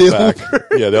birds on his back.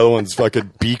 Yeah, the other one's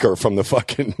fucking Beaker from the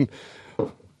fucking...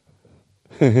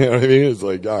 You know what I mean? It's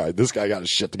like, all right, this guy got his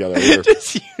shit together here.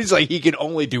 He's like, he can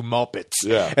only do Muppets.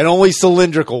 Yeah. And only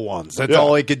cylindrical ones. That's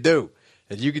all he could do.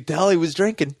 And you could tell he was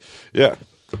drinking. Yeah.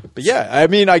 But yeah, I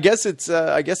mean, I guess it's,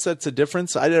 I guess that's a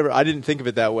difference. I didn't think of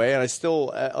it that way. And I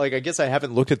still, I guess I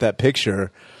haven't looked at that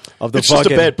picture of the It's just a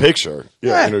bad picture.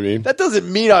 Yeah, you know what I mean? That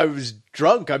doesn't mean I was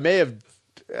drunk. I may have...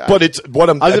 But it's what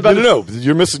I'm. No,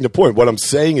 you're missing the point. What I'm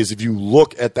saying is, if you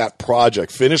look at that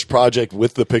project, finished project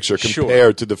with the picture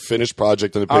compared to the finished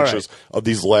project and the pictures of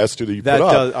these last 2 that you put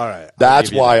up, all right.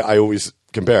 That's why I always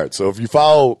compare it. So if you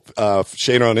follow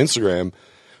Shane on Instagram,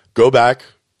 go back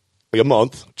like a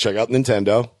month, check out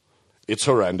Nintendo. It's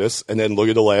horrendous, and then look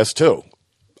at the last 2.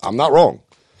 I'm not wrong.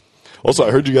 Also,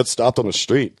 I heard you got stopped on the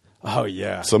street. Oh,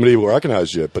 yeah. Somebody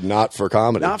recognized you, but not for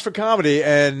comedy. Not for comedy,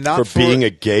 and not for being a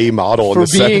gay model. For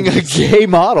being a gay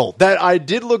model. That I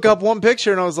did look up one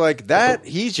picture, and I was like,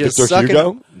 he's just Victor sucking.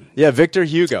 Hugo? Yeah, Victor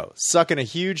Hugo. Sucking a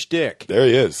huge dick. There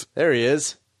he is. There he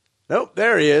is. Nope,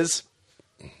 there he is.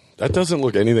 That doesn't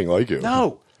look anything like you.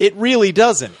 No, it really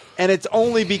doesn't. And it's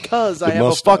only because I have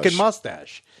a fucking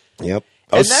mustache. Yep.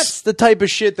 And that's the type of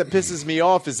shit that pisses me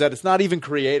off, is that it's not even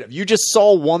creative. You just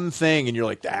saw one thing and you're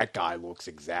like, that guy looks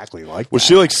exactly like that. Was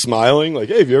she like smiling? Like,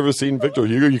 hey, have you ever seen Victor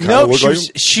Hugo? You kind of look like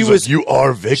him? She was like, you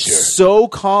are Victor. So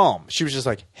calm. She was just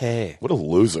like, hey. What a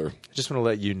loser. I just want to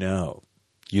let you know,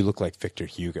 you look like Victor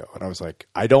Hugo. And I was like,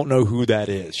 I don't know who that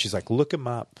is. She's like, look him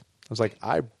up. I was like,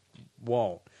 I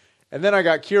won't. And then I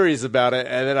got curious about it,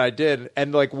 and then I did.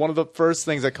 And like one of the first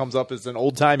things that comes up is an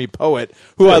old timey poet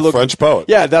who I look French poet.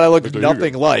 Yeah, that I looked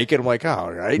nothing like, and I'm like, oh,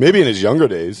 all right, maybe in his younger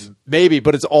days, maybe,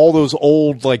 but it's all those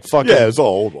old like fucking it's all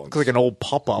old ones. Looks like an old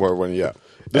pop up.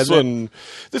 This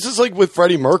is like with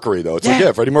Freddie Mercury though. It's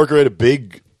like Freddie Mercury had a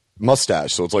big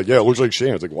mustache, so it's like it looks like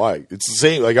Shane. It's like why? It's the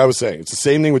same. Like I was saying, it's the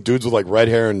same thing with dudes with like red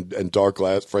hair and dark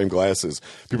frame glasses.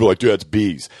 People are like, dude, that's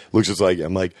bees. Looks just like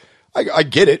I'm like. I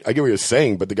get it. I get what you're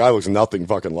saying, but the guy looks nothing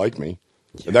fucking like me.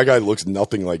 Yeah. And that guy looks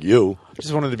nothing like you. I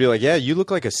just wanted to be like, yeah, you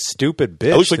look like a stupid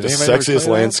bitch. I look like the sexiest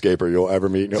landscaper you'll ever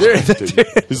meet.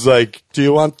 He's like, do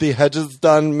you want the hedges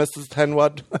done, Mrs.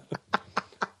 Tenwood?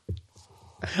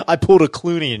 I pulled a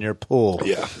Clooney in your pool.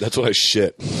 Yeah, that's what I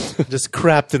shit. Just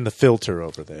crapped in the filter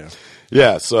over there.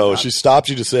 Yeah, so she stopped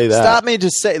you to say that. Stop me to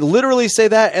literally say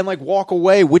that and like walk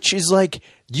away, which is like,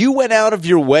 you went out of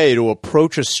your way to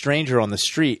approach a stranger on the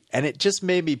street, and it just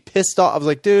made me pissed off. I was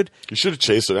like, dude. You should have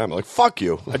chased her down. I'm like, fuck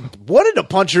you. I wanted to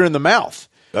punch her in the mouth.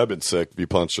 That'd been sick if you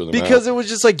punched her in the mouth. Because it was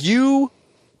just like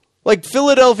like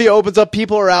Philadelphia opens up,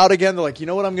 people are out again. They're like, you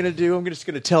know what I'm going to do? I'm just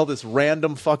going to tell this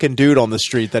random fucking dude on the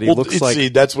street that he looks like. See,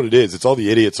 that's what it is. It's all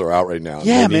the idiots are out right now.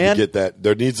 Yeah, they need man. to get that.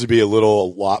 There needs to be a little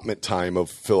allotment time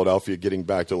of Philadelphia getting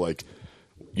back to like,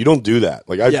 you don't do that.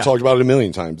 Like I've talked about it a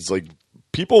million times. It's like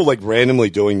people like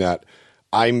randomly doing that.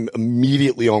 I'm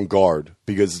immediately on guard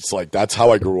because it's like that's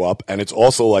how I grew up, and it's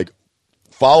also like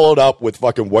followed up with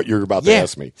fucking what you're about to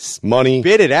ask me. Money.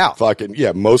 Spit it out. Fucking,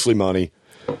 mostly money.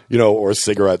 Or a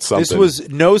cigarette, something. This was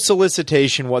no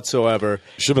solicitation whatsoever.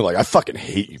 Should have been like, I fucking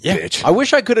hate you, bitch. I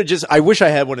wish I could have I wish I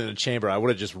had one in the chamber. I would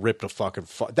have just ripped a fucking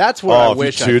that's what I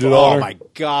wish I Oh my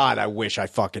God, I wish I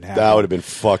fucking had that one. would have been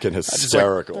fucking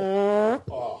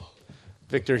hysterical.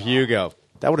 Victor Hugo.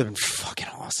 That would have been fucking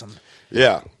awesome.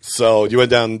 Yeah. So you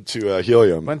went down to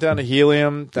Helium. Went down to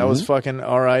Helium. That was fucking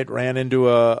all right. Ran into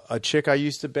a chick I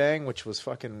used to bang, which was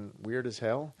fucking weird as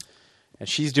hell. And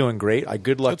she's doing great. I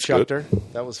good luck chucked her.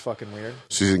 That was fucking weird.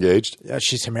 She's engaged? Yeah,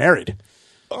 she's married.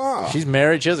 Ah. She's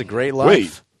married. She has a great life.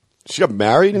 Wait, she got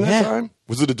married in that time?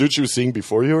 Was it a dude she was seeing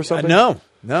before you or something? No.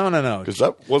 Because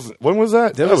that wasn't. When was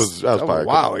that? That was a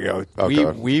while ago. Okay.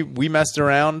 We messed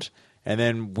around, and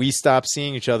then we stopped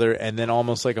seeing each other, and then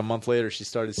almost like a month later, she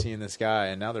started seeing this guy,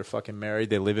 and now they're fucking married.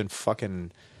 They live in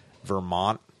fucking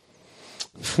Vermont.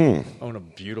 Own a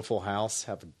beautiful house.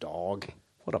 Have a dog.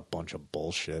 What a bunch of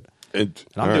bullshit. And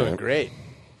I'm doing great.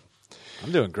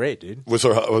 I'm doing great, dude. Was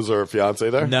her fiance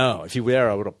there? No. If he were there,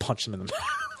 I would have punched him in the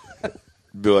mouth.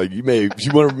 Be like, if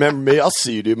you want to remember me, I'll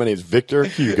see you, dude. My name's Victor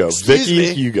Hugo.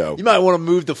 Vicky Hugo. You might want to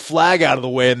move the flag out of the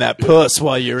way in that puss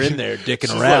while you're in there dicking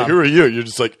She's around. Like, who are you? You're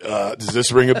just like, does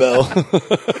this ring a bell?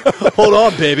 Hold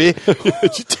on, baby.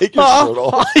 Did you take your shirt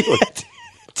off?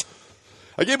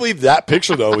 I can't believe that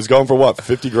picture, though, was going for what,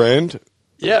 $50,000?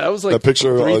 Yeah, that was like that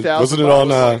picture. Wasn't it on?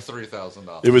 Like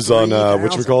 $3,000. It was on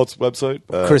whatchamacallit's website.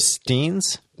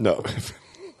 Christine's. No.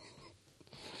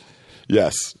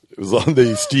 Yes, it was on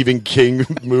the Stephen King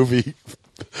movie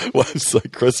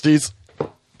website, Christie's.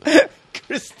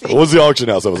 What was the auction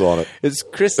house that was on it? It's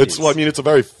Christie's. It's a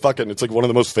very fucking. It's like one of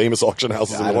the most famous auction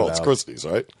houses in the world. Know. It's Christie's,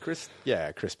 right?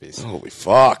 Christie's. Holy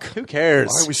fuck! Who cares?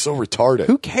 Why are we so retarded?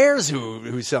 Who cares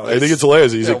who sells it? I think it's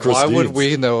hilarious. He's at Christie's. Why would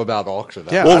we know about auction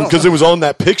house? Yeah, well, because it was on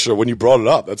that picture when you brought it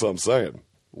up. That's what I'm saying.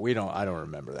 I don't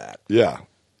remember that. Yeah.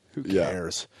 Who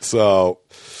cares? So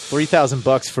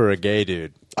 $3,000 for a gay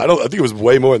dude. I think it was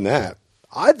way more than that.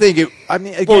 I think it. I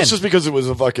mean, again, well, it's just because it was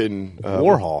a fucking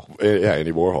Warhol. Yeah,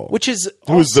 Andy Warhol, which is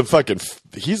who was the fucking.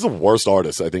 He's the worst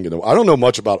artist, I think. I don't know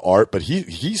much about art, but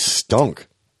he stunk.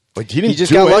 Like he didn't. He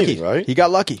just do got anything, lucky, right? He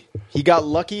got lucky. He got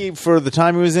lucky for the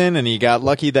time he was in, and he got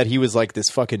lucky that he was like this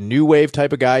fucking new wave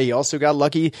type of guy. He also got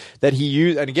lucky that he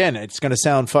used. And again, it's going to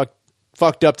sound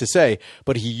fucked up to say,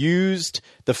 but he used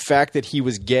the fact that he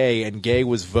was gay and gay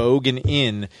was vogue and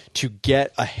in to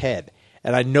get ahead.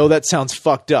 And I know that sounds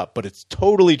fucked up, but it's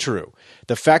totally true.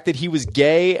 The fact that he was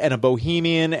gay and a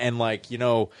bohemian and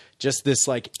just this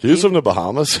like... He was from the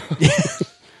Bahamas.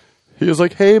 He was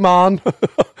like, hey, man,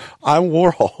 I'm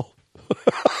Warhol.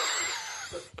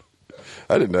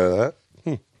 I didn't know that.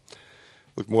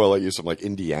 Looked more like you're from like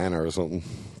Indiana or something.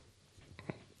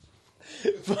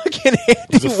 Fucking Andy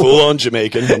He's a full-on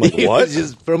Jamaican. I'm like, what? He's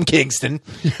just from Kingston.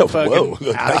 Yeah, whoa.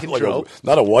 Out of control.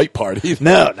 Not a white party.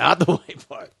 No, not the white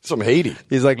part. It's from Haiti.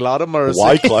 He's like Lord of Mercy.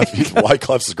 He's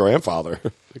Wyclef's grandfather.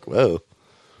 Like, whoa.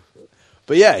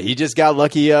 But yeah, he just got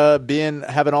lucky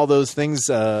having all those things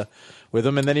with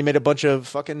him, and then he made a bunch of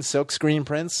fucking silk screen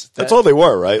prints. That's all they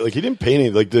were, right? Like he didn't paint any.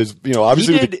 Like there's,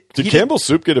 obviously, did Campbell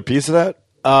Soup get a piece of that?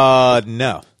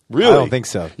 No. Really? I don't think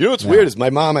so. You know what's weird is my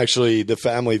mom actually,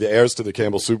 the heirs to the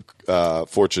Campbell Soup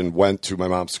fortune went to my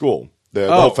mom's school. The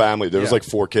whole family. There was like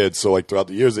 4 kids, so like throughout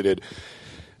the years they did.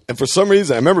 And for some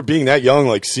reason, I remember being that young,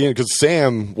 like seeing, because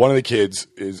Sam, one of the kids,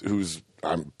 who's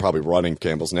I'm probably running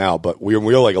Campbell's now, but we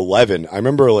were like 11. I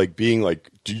remember like being like,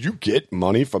 do you get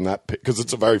money from that? Because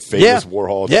it's a very famous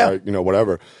Warhol,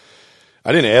 whatever.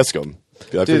 I didn't ask him.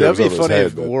 Dude, that'd be funny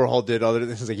if Warhol did other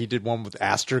things. Like he did one with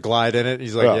Astroglide in it.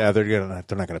 He's like, they're not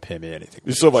going to pay me anything.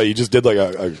 You're so funny. He just did like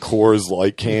a Coors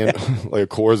Light can, like a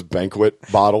Coors Banquet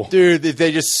bottle. Dude, if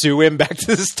they just sue him back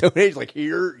to the Stone Age, like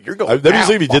you're going. That'd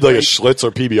be if he did like a Schlitz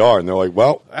or PBR, and they're like,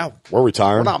 well, we're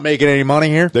retiring. We're not making any money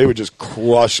here. They would just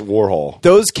crush Warhol.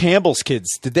 Those Campbell's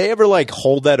kids, did they ever like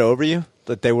hold that over you?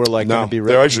 That they were like going to be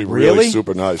they're actually really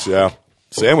super nice. Yeah.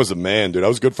 Sam was the man, dude. I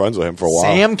was good friends with him for a while.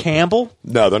 Sam Campbell?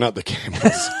 No, they're not the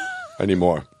Campbells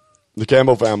anymore. The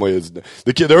Campbell family is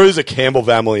there is a Campbell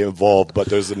family involved, but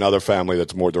there's another family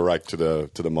that's more direct to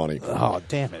the money. Oh,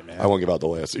 damn it, man! I won't give out the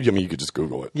last. I mean, you could just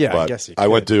Google it. Yeah, but I guess you could. I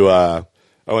went to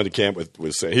camp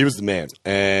with Sam. He was the man,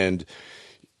 and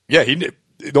yeah, the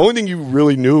only thing you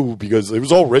really knew, because it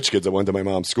was all rich kids that went to my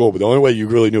mom's school, but the only way you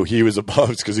really knew he was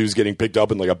above is because he was getting picked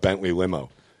up in like a Bentley limo.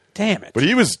 Damn it! But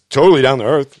he was totally down to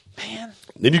earth, man.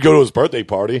 Then you go to his birthday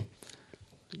party.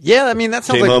 Yeah, I mean that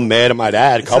sounds Came like home mad at my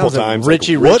dad a couple times.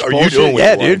 Richie, like, what are you doing with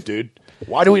your life, dude?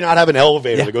 Why do we not have an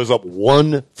elevator that goes up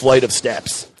 1 flight of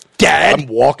steps? Dad. I'm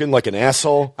walking like an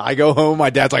asshole. I go home. My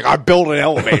dad's like, I built an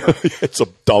elevator. It's a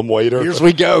dumbwaiter. Here's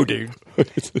we go, dude.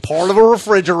 Part of a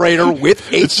refrigerator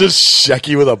with It's just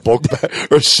Shecky with a book bag,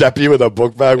 or Sheppy with a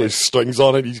book bag with strings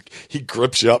on it. He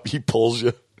grips you up. He pulls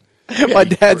you. Yeah, my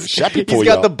dad's Sheppy he's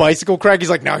got the bicycle crack. He's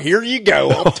like, now here you go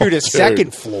up to the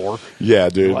second floor. Yeah,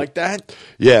 dude. You like that?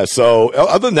 Yeah. So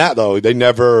other than that, though, they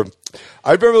never.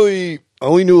 I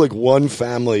only knew like one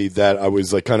family that I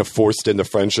was like kind of forced into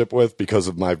friendship with because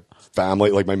of my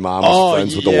family. Like my mom was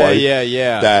friends with the wife.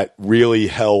 Yeah. That really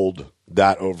held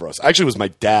that over us. Actually, it was my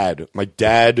dad. My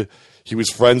dad, he was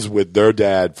friends with their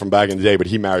dad from back in the day, but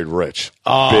he married rich.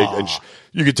 Big, and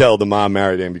you could tell the mom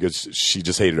married him because she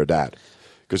just hated her dad.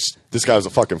 Because this guy was a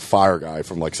fucking fire guy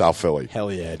from like South Philly.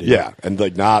 Hell yeah, dude. Yeah, and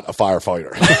like not a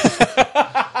firefighter.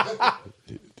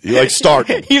 He likes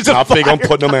starting. He's not big on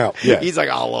putting them out. Yeah, he's like,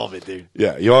 I love it, dude.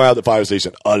 Yeah, you don't have the fire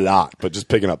station a lot, but just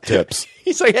picking up tips.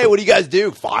 He's like, hey, what do you guys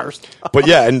do? Fires. But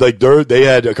yeah, and like they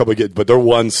had a couple of kids, but their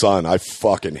one son, I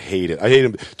fucking hate it. I hate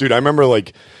him, dude. I remember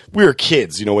like we were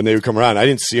kids, you know, when they would come around. I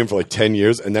didn't see him for like 10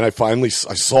 years, and then I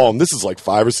saw him. This is like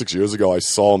 5 or 6 years ago. I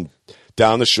saw him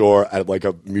down the shore at like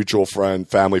a mutual friend,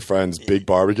 family friend's big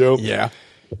barbecue. Yeah,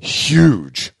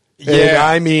 huge. Yeah, and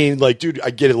I mean, like, dude,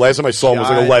 I get it. Last time I saw him was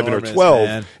like 11 or 12,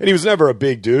 man. And he was never a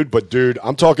big dude. But dude,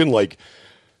 I'm talking like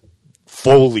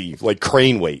fully like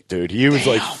crane weight, dude. He was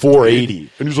like 480, dude.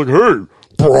 And he was like, "Hey,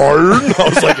 Brian." I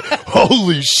was like,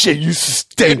 "Holy shit, you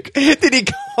stink!" Did he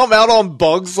come out on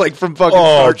bugs like from fucking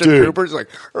Sergeant Troopers? Like,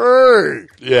 hey,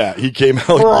 yeah, he came out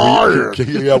like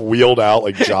he got wheeled out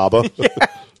like Jabba. Yeah.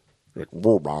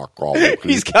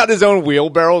 He's got his own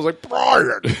wheelbarrow. He's like,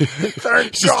 Brian,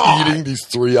 thank He's God. just eating these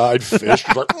 3-eyed fish.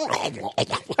 He's like,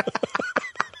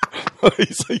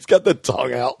 he's got the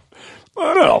tongue out.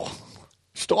 I know.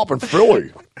 Stop in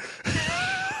Philly.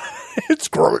 It's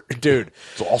great, dude.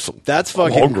 It's awesome. That's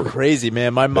fucking crazy,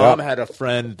 man. My mom had a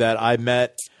friend that I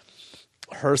met.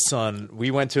 Her son.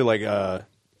 We went to like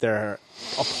their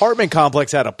apartment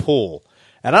complex had a pool,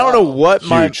 and I don't know what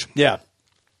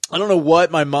I don't know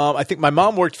what my mom. I think my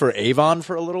mom worked for Avon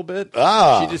for a little bit.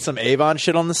 She did some Avon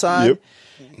shit on the side.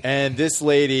 Yep. And this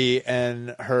lady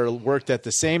and her worked at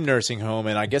the same nursing home,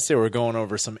 and I guess they were going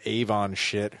over some Avon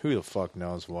shit. Who the fuck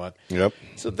knows what? Yep.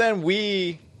 So then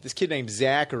this kid named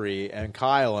Zachary and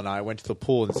Kyle and I went to the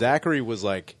pool, and Zachary was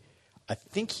like, I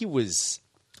think he was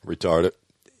retarded.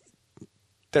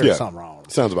 There was something wrong with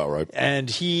him. Sounds about right. And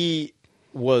he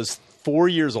was 4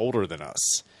 years older than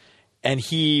us. And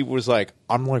he was like,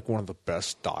 I'm like one of the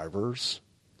best divers.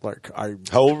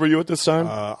 How old were you at this time?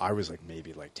 I was like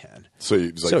maybe like 10. So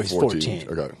he was like 14.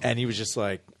 Okay. And he was just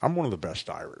like, I'm one of the best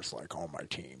divers like on my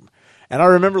team. And I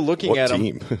remember looking at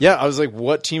him. Yeah, I was like,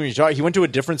 what team are you talking? He went to a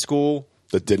different school.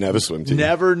 That didn't have a swim team.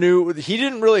 Never knew. He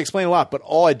didn't really explain a lot, but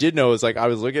all I did know is like I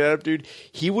was looking at him, dude.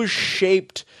 He was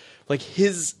shaped like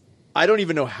I don't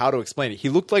even know how to explain it. He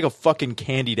looked like a fucking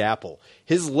candied apple.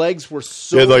 His legs were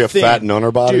so thin. He had like a fat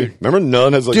Nunner body. Dude. Remember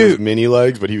Nunn has like those mini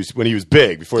legs, but when he was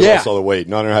big, before he lost all the weight,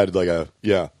 Nunner had like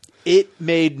It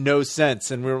made no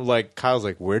sense. And we were like, Kyle's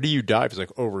like, where do you dive? He's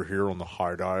like, over here on the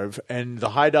high dive. And the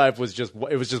high dive was just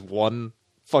one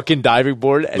fucking diving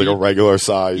board. And like a regular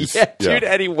size. Yeah, dude.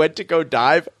 And he went to go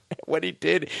dive. What he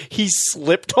did, he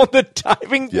slipped on the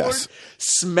diving board,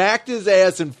 smacked his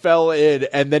ass and fell in,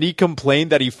 and then he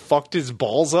complained that he fucked his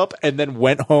balls up and then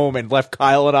went home and left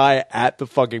Kyle and I at the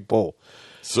fucking pool.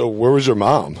 So where was your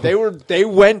mom? They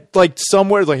went like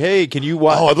somewhere like, hey, can you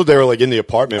watch? Oh, I thought they were like in the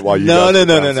apartment while you No.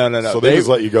 So they just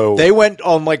let you go. They went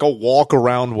on like a walk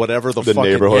around whatever the fucking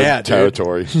neighborhood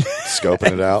territory,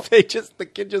 scoping it out. The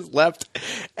kid just left.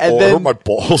 And then I hurt my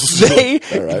balls.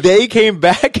 They came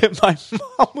back and my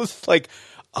mom was like,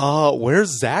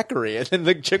 where's Zachary? And then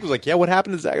the chick was like, yeah, what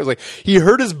happened to Zachary? I was like, he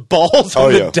hurt his balls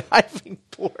on the diving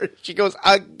board. She goes,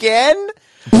 again?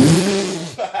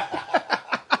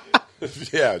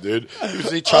 Yeah, dude.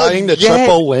 Was he trying the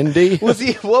triple Lindy?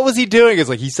 What was he doing? It's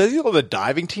like, he says he's on the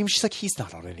diving team. She's like, he's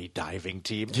not on any diving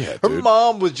team. Yeah, her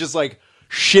mom was just like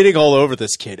shitting all over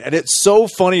this kid. And it's so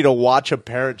funny to watch a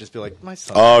parent just be like, my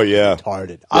son is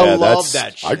retarded. I love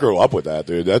that shit. I grew up with that,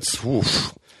 dude. That's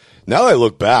oof. Now that I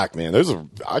look back, man,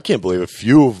 I can't believe a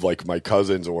few of like my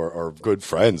cousins or good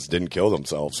friends didn't kill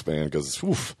themselves, man, because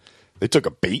they took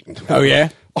a beating. Oh, yeah?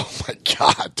 Oh, my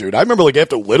God, dude. I remember like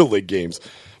after Little League games,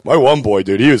 my one boy,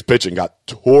 dude, he was pitching, got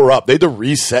tore up. They had to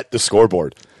reset the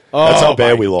scoreboard. That's how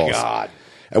bad we lost. God.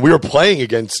 And we were playing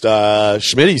against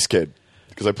Schmitty's kid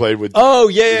because I played with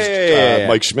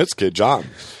Mike Schmidt's kid, John.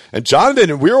 And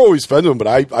Jonathan, we were always friends with him, but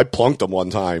I plunked him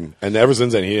one time. And ever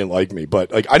since then, he didn't like me.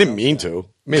 But like, I didn't mean to.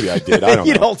 Maybe I did. I don't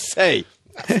know. You don't say.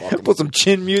 Put some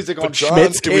chin music on John,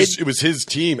 Schmidt's kid. it was his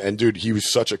team, and dude, he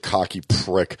was such a cocky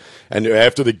prick. And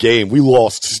after the game, we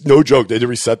lost. No joke. They had to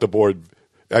reset the board.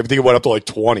 I think it went up to like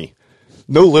 20.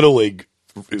 No Little League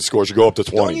score should go up to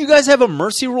 20. Don't you guys have a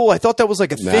mercy rule? I thought that was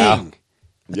like a thing.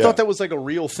 I thought that was like a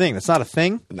real thing. That's not a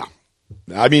thing? No.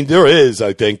 I mean, there is,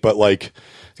 I think, but like,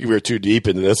 I think we were too deep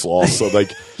into this loss. So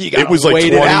like, it was like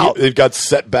 20. It got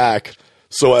set back.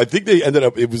 So I think they ended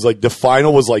up, it was like, the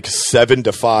final was like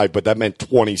 7-5, but that meant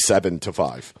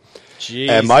 27-5.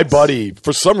 Jesus. And my buddy,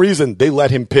 for some reason, they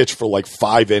let him pitch for like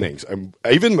 5 innings. And I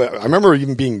remember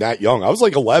even being that young. I was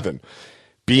like 11.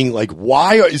 Being like,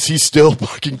 why is he still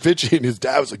fucking pitching? And his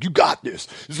dad was like, you got this.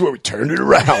 This is where we turned it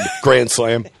around. Grand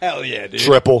slam. Hell yeah, dude.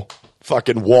 Triple.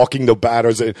 Fucking walking the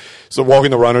batters in. So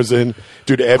walking the runners in.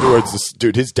 Dude, afterwards,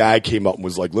 his dad came up and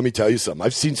was like, let me tell you something.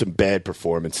 I've seen some bad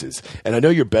performances. And I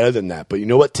know you're better than that. But you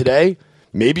know what? Today,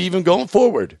 maybe even going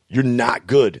forward, you're not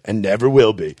good and never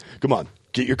will be. Come on,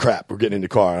 get your crap. We're getting in the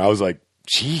car. And I was like,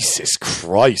 Jesus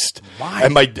Christ. I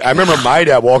remember my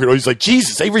dad walking over. He's like,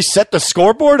 Jesus, they reset the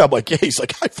scoreboard? I'm like, yeah. He's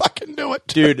like, I fucking knew it.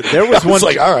 Dude, there was one. I was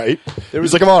like, all right.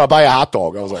 He's like, come on, I'll buy a hot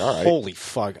dog. I was like, all right. Holy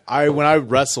fuck. When I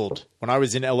wrestled, when I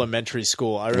was in elementary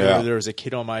school, I remember there was a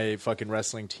kid on my fucking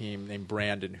wrestling team named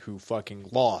Brandon who fucking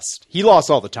lost. He lost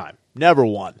all the time. Never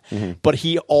won. Mm-hmm. But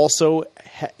he also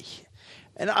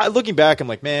looking back, I'm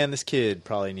like, man, this kid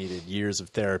probably needed years of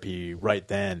therapy right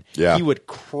then. Yeah. He would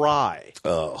cry.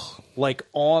 Ugh.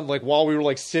 While we were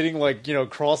like sitting like,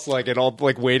 cross-legged, all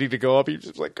like waiting to go up, he was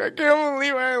just like, I can't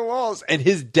believe I lost. And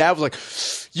his dad was like,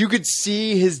 you could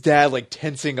see his dad like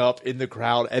tensing up in the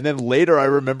crowd. And then later I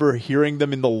remember hearing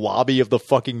them in the lobby of the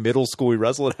fucking middle school we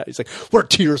wrestled at. He's like, what are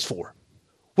tears for?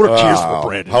 What are tears for,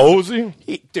 Brandon? How old was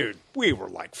he? Dude, we were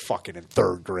like fucking in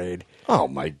 3rd grade. Oh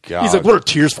my God. He's like, what are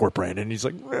tears for, Brandon? He's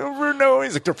like, no.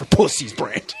 He's like, they're for pussies,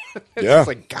 Brandon. Yeah. It's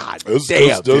like, God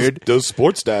damn, dude. Those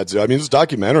sports dads, I mean, there's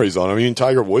documentaries on him. I mean,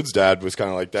 Tiger Woods' dad was kind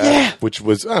of like that. Yeah. Which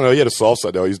was, I don't know, he had a soft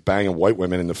side, though. He's banging white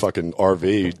women in the fucking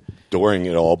RV during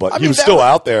it all. But he was still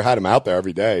out there, had him out there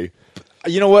every day.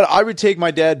 You know what? I would take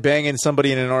my dad banging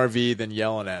somebody in an RV than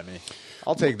yelling at me.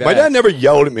 I'll take that. My dad never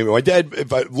yelled at me. My dad,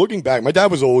 looking back, my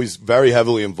dad was always very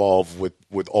heavily involved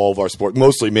with all of our sports.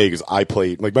 Mostly me, because I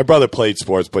played. Like, my brother played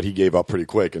sports, but he gave up pretty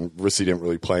quick, and Rissy didn't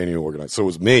really play any organized. So it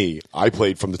was me. I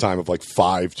played from the time of like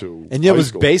 5 to. And it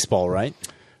was baseball, right?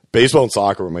 Baseball and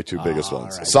soccer were my two biggest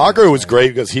ones. Right. Soccer was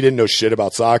great because he didn't know shit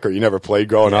about soccer. He never played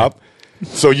growing up.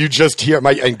 So you just hear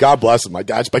and God bless him. My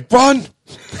dad's like, run.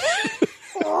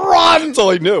 Run! That's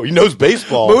all he knew. He knows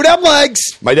baseball. Move them legs.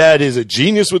 My dad is a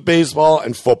genius with baseball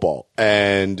and football.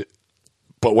 But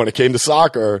when it came to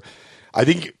soccer, I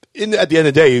think at the end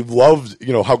of the day, he loved,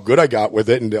 how good I got with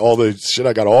it and all the shit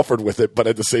I got offered with it. But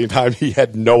at the same time, he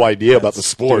had no idea about the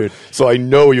sport. Dude. So I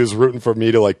know he was rooting for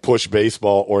me to like push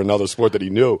baseball or another sport that he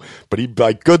knew. But he'd be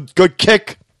like, good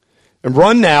kick and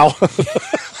run now.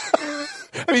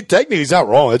 I mean, technically, he's not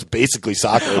wrong. It's basically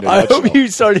soccer. I hope you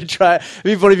started to try. It'd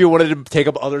be funny if you wanted to take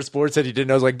up other sports that he didn't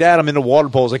know. I was like, Dad, I'm into water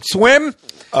polo. I was like, swim?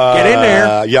 Get in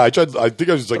there. Yeah, I tried. I think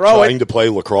I was like trying to play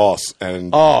lacrosse. And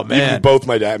oh, man. Even both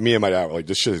me and my dad were like,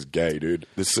 this shit is gay, dude.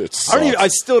 This shit sucks. I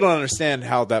still don't understand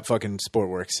how that fucking sport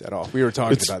works at all. We were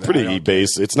talking about that. It's pretty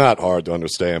basic. It's not hard to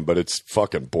understand, but it's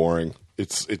fucking boring.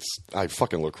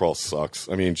 Fucking lacrosse sucks.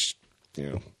 I mean,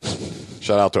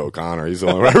 shout out to O'Connor. He's the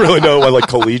only one I really know like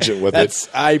collegiate with it.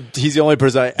 He's the only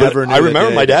person I ever knew. I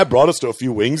remember my dad brought us to a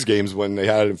few Wings games when they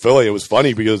had it in Philly. It was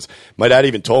funny because my dad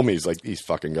even told me, he's like, these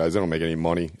fucking guys, they don't make any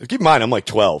money. Keep in mind, I'm like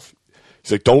 12.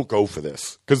 He's like, don't go for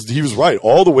this. Because he was right.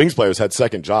 All the Wings players had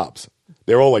second jobs.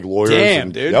 They were all like lawyers.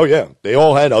 Damn, dude. Oh, yeah. They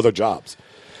all had other jobs.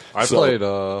 I played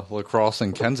lacrosse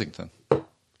in Kensington.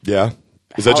 Yeah.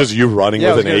 Is that just you running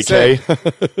with an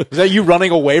AK? Is that you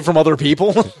running away from other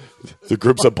people? The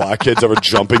groups of black kids ever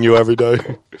jumping you every day?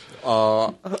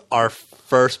 Our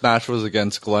first match was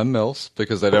against Glen Mills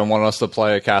because they didn't want us to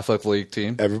play a Catholic League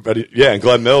team. Everybody, and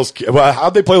Glen Mills. Well,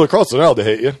 how'd they play lacrosse? They're not allowed to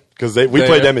hit you because we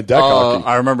played them in deck hockey.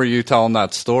 I remember you telling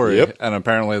that story, and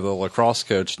apparently the lacrosse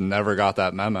coach never got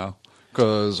that memo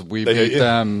because we beat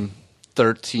them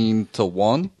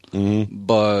 13-1,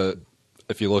 but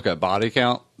if you look at body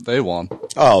count, they won.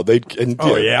 Oh, they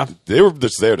were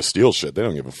just there to steal shit. They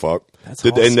don't give a fuck. That's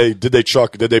awesome. And did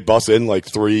they bus in like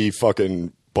 3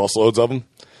 fucking busloads of them?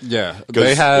 Yeah,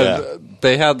 they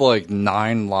had like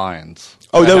 9 lines.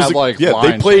 Oh, that was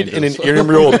they played changes. In an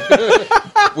intramural.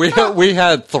 we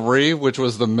had 3, which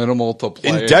was the minimal to play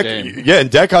in deck. A game. Yeah, in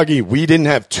deck hockey, we didn't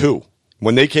have 2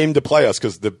 when they came to play us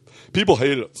because People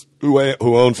hated us who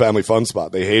owned Family Fun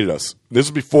Spot. They hated us. This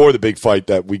was before the big fight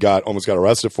that we almost got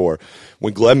arrested for.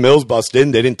 When Glenn Mills busted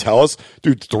in, they didn't tell us.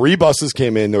 Dude, 3 buses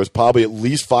came in. There was probably at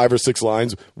least 5 or 6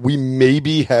 lines. We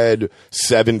maybe had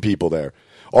 7 people there.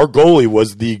 Our goalie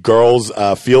was the girls'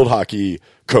 field hockey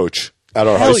coach at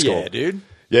our high school. Yeah, dude.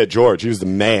 Yeah, George. He was the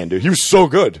man, dude. He was so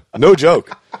good. No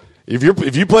joke. If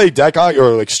you play deck hockey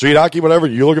or like street hockey, whatever,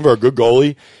 you're looking for a good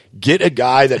goalie, get a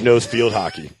guy that knows field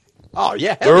hockey. Oh,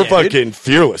 yeah. They're fucking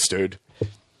fearless, dude.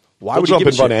 Why would he jump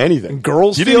in front of anything? And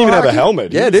girls, he didn't even have a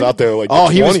helmet. Yeah, he was out there like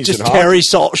he was just Terry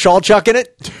Shaw chucking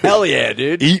it. Hell yeah,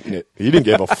 dude. Eating it. He didn't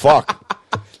give a fuck.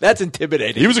 That's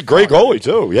intimidating. He was a great goalie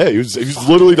too. Yeah, he was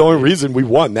literally the only reason we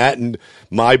won. That and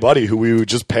my buddy, who we would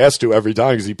just pass to every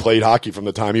time because he played hockey from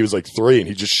the time he was like 3, and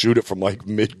he'd just shoot it from like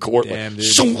mid court. Damn, dude.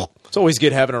 It's always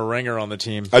good having a ringer on the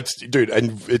team. Dude,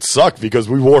 and it sucked because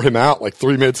we wore him out like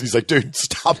 3 minutes. He's like, dude,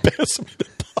 stop passing me the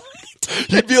puck.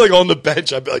 He'd be like on the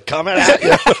bench. I'd be like, coming at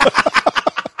you.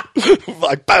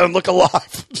 Like, boom, look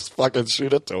alive. Just fucking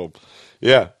shoot it to him.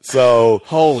 Yeah. So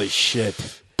holy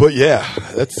shit. But yeah,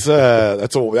 that's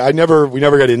all. We never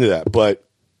got into that. But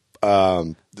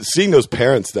seeing those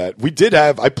parents that we did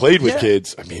have, I played with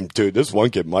kids. I mean, dude, this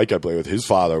one kid, Mike, I played with, his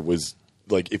father was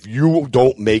like, if you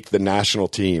don't make the national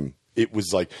team, it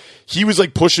was like he was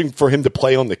like pushing for him to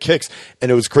play on the Kicks,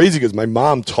 and it was crazy because my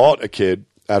mom taught a kid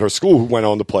at her school who went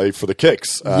on to play for the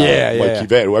Kicks. Mike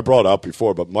Kivat, who I brought up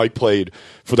before, but Mike played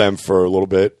for them for a little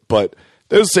bit. But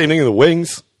it was the same thing in the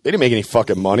Wings. They didn't make any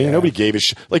fucking money. Yeah. Nobody gave a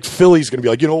shit. Like, Philly's going to be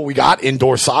like, you know what? We got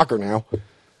indoor soccer now.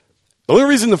 The only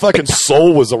reason the fucking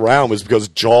Soul was around was because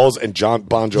Jaws and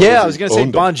Bon Jovi. Yeah, I was going to say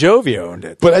Bon Jovi owned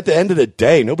it. But at the end of the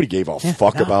day, nobody gave a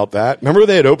fuck about that. Remember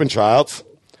they had open tryouts?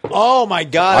 Oh, my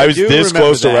God. I was this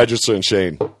close to registering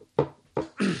Shane.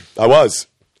 I was.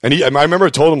 And I remember I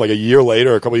told him like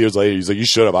a couple of years later, he's like, you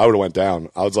should have. I would have went down.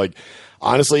 I was like,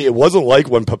 honestly, it wasn't like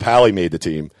when Papali made the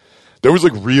team. There was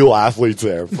like real athletes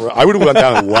there. I would have went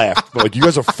down and laughed. But like, you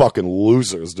guys are fucking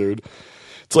losers, dude.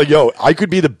 It's like, yo, I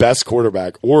could be the best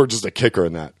quarterback or just a kicker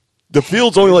in that. The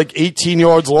field's only like 18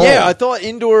 yards long. Yeah, I thought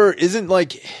indoor isn't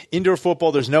like indoor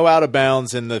football. There's no out of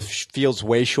bounds and the field's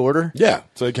way shorter. Yeah,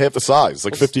 it's like half the size,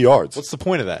 like 50 yards. What's the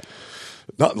point of that?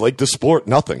 Not like the sport,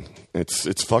 nothing.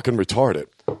 It's fucking retarded.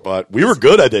 But we were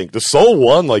good, I think. The Soul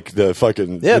won like the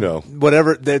fucking,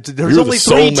 whatever. There's only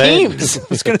 3 teams. I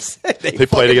was going to say they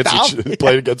played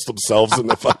against themselves in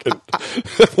the fucking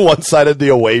one side of the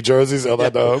away jerseys.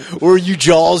 Were you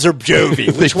Jaws or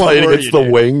Jovi? Which one played against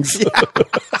the Wings.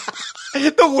 Yeah.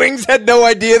 The Wings had no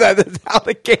idea that's how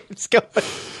the game's going.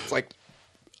 It's like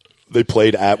they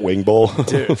played at Wing Bowl.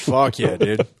 Dude, fuck yeah,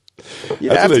 dude. That's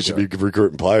what they should be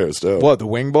recruiting players too. What, the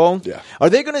Wing Bowl? Yeah.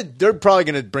 Are they going to? They're probably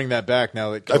going to bring that back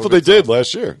now. That I thought they did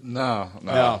last year. No.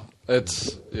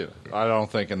 It's I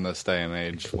don't think in this day and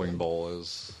age Wing Bowl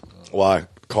is. Why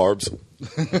carbs?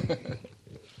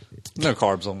 No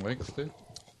carbs on wings, dude.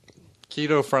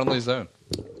 Keto friendly zone.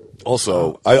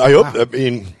 Also, I hope. I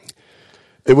mean,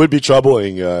 it would be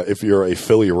troubling if you're a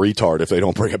Philly retard if they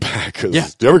don't bring it back. Do you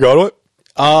ever go to it?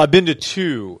 I've been to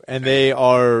 2, and they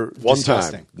are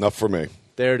disgusting. Time, not for me.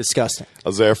 They're disgusting. I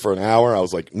was there for an hour. I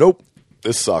was like, nope,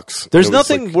 this sucks. There's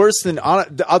nothing worse than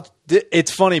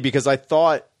it's funny because I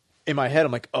thought in my head,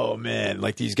 I'm like, oh man,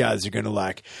 like these guys are going to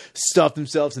like stuff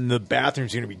themselves and the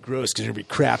bathroom's going to be gross because they're going to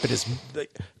be crap.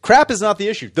 Crap is not the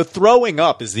issue. The throwing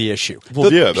up is the issue.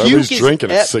 Well, everybody's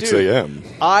drinking at 6 a.m.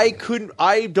 I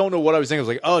don't know what I was thinking. I was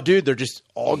like, oh dude, they're just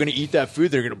all going to eat that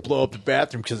food. They're going to blow up the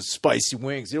bathroom because it's spicy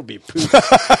wings. It'll be poop.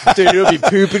 Dude, it'll be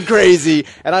pooping crazy.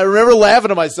 And I remember laughing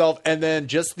to myself and then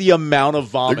just the amount of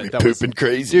vomit that pooping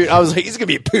crazy. Dude, I was like, he's going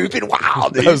to be pooping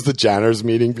wild, dude. That was the janitors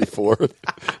meeting before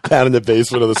down in the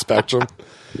basement of the Spectrum.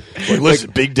 Like,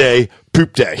 listen, big day,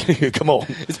 poop day. Come on.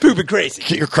 It's pooping crazy.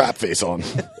 Get your crap face on.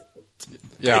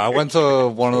 Yeah, I went to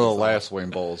one of the last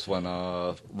Wing Bowls when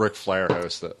Ric Flair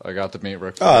hosted. I got to meet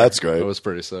Ric Flair. Oh, that's great. It was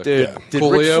pretty sick. Did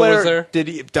Coolio Ric Flair, was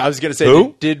there? I was going to say,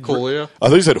 who? Did Coolio? I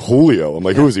thought you said Julio. I'm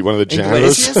like, who is he? One of the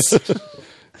janitors?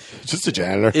 Just a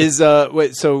janitor.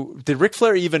 So did Ric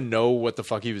Flair even know what the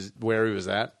fuck where he was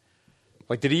at?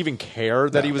 Like, did he even care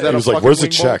that he was at a fucking He was like, where's the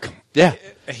Wing check? Bowl? Yeah.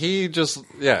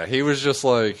 He was just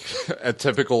like a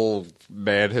typical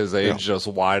man his age, just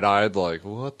wide-eyed, like,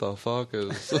 what the fuck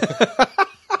is...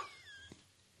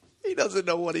 He doesn't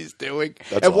know what he's doing.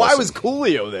 That's and why awesome. was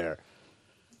Coolio there?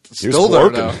 Still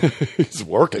working. He's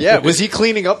working. Yeah, was he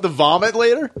cleaning up the vomit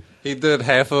later? He did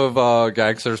half of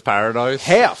Gangster's Paradise.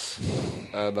 Half.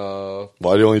 And,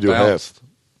 why do you only do bounced.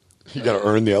 half? You got to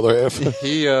earn the other half.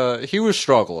 He was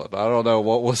struggling. I don't know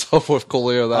what was up with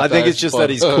Coolio that I think day, it's just that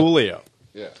he's Coolio.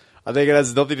 Yeah. I think it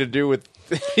has nothing to do with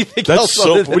anything else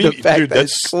other than the fact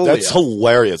that's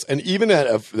hilarious. And even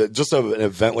at just an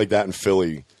event like that in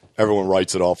Philly, everyone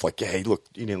writes it off like, "Hey, look,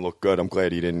 he didn't look good. I'm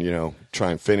glad he didn't,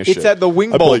 try and finish it." It's at the Wing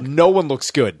Bowl. Like, no one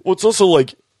looks good. Well, it's also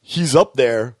like he's up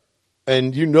there,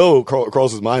 and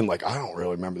across his mind, like, I don't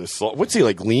really remember this song. What's he,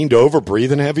 like, leaned over,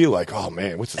 breathing heavy? Like, oh,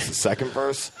 man, what's this, the second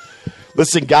verse?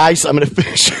 Listen, guys, I'm going to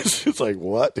finish this. It's like,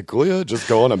 what? Did Coolio just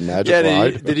go on a magic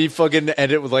ride? Did he fucking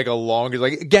end it with like a long,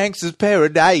 like, Gangsta's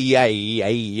Paradise?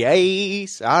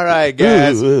 All right,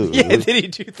 guys. Yeah, did he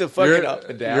do the fucking up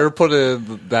and down? You're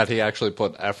putting that he actually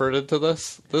put effort into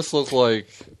this? This looks like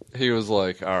he was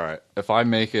like, all right, if I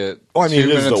make it 2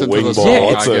 minutes into the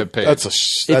song, I get paid. That's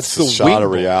a shot of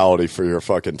reality for your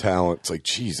fucking talent. It's like,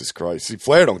 Jesus Christ. See,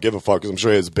 Flair don't give a fuck because I'm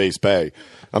sure he has base pay.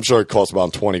 I'm sure it costs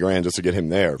about $20,000 just to get him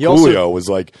there. Coolio was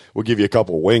like, we'll give you a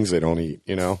couple of wings they don't eat,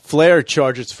 Flair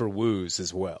charges for woos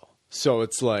as well. So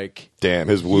it's like, damn,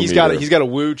 his woo he's got a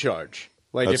woo charge.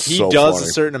 Like, if he does a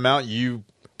certain amount, you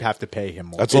have to pay him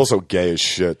more. That's also gay as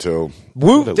shit, too.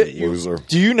 Woo, loser.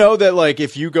 Do you know that, like,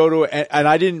 if you go to, and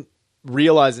I didn't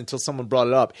realize until someone brought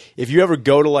it up, if you ever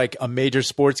go to, like, a major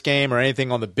sports game or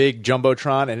anything on the big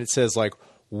Jumbotron and it says, like,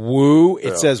 woo,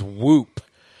 it says whoop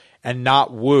and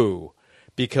not woo.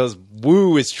 Because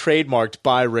woo is trademarked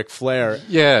by Ric Flair.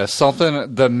 Yeah,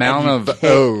 the amount of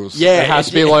O's. Yeah. It has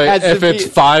to be like, if it's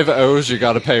 5 O's, you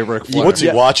got to pay Ric Flair. What's he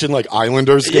watching, like,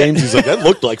 Islanders games? He's like, that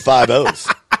looked like 5 O's.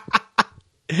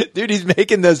 Dude, he's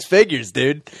making those figures,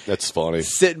 dude. That's funny.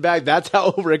 Sitting back, that's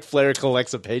how Ric Flair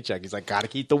collects a paycheck. He's like, gotta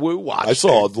keep the woo watch. I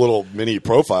saw a little mini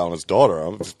profile on his daughter.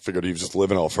 I figured he was just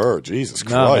living off her. Jesus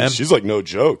Christ. She's like no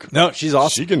joke. No, she's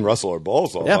awesome. She can wrestle her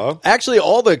balls off, huh? Actually,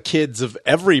 all the kids of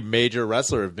every major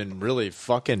wrestler have been really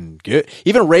fucking good.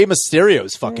 Even Rey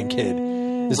Mysterio's fucking kid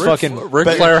is Ric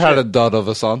Flair had a dud of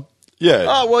a son. Yeah.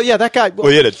 Oh, well, yeah, that guy.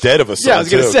 Well, he had a dead of a son, yeah, I was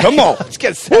gonna say. Come on. I was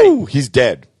going to say. Woo, he's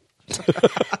dead.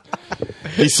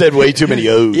 He said way too many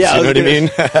O's. Yeah, you know what I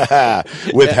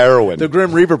mean? With heroin. The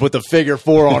Grim Reaper put the figure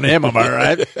 4 on him, am I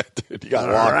right? Dude, he got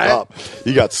locked up.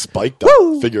 He got spiked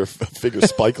up. Figure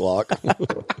spike lock.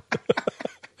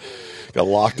 Got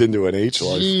locked into an H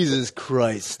life. Jesus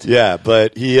Christ. Yeah,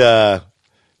 but I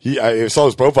saw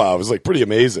his profile. It was like pretty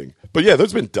amazing. But yeah,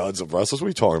 there's been duds of wrestlers. What are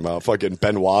you talking about? Fucking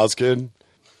Benoit's kid.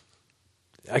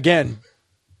 Again,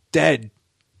 dead.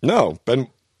 No,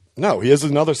 he has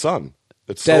another son.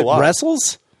 That's Dead still alive.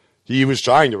 Wrestles? He was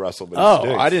trying to wrestle, but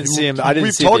I didn't see him. I didn't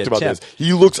We've see talked about this.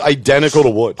 He looks identical to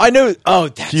Wood. I know. Oh,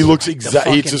 that's he looks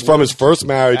exactly. He's just from his first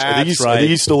marriage. I think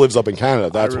he still lives up in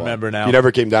Canada. That's I remember why. now. He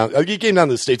never came down. He came down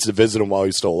to the States to visit him while he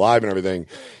was still alive and everything.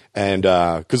 And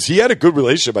because he had a good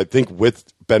relationship, I think, with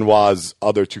Benoit's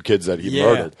other 2 kids that he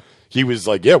murdered. He was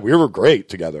like, yeah, we were great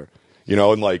together.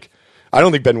 And like, I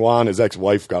don't think Benoit and his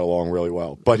ex-wife got along really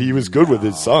well, but he was good with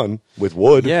his son, with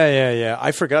Wood. Yeah.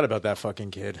 I forgot about that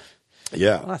fucking kid.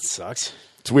 Yeah. Well, that sucks.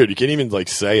 It's weird. You can't even like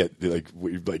say it.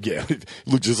 Like yeah,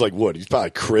 looks just like Wood. He's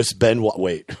probably Chris Benoit.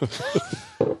 Wait.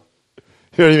 You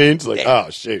know what I mean? It's like, oh,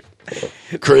 shit.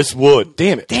 Chris Wood.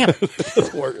 Damn it.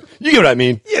 You get what I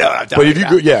mean? You know what I'm talking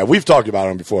about. Yeah, we've talked about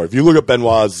him before. If you look at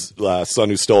Benoit's son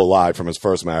who's still alive from his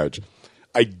first marriage,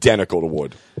 identical to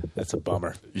Wood. That's a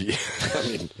bummer. Yeah. I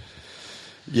mean,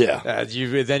 yeah.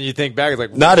 Then you think back, it's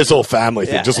like... Not his whole family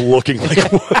thing, just looking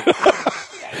like Wood.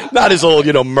 Not his old,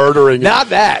 murdering. Not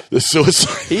that. The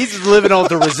suicide. He's living on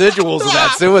the residuals of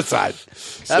that suicide.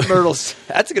 That Myrtle's,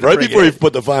 that's going to right before he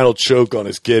put the final choke on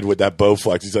his kid with that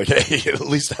Bowflex, he's like, hey, at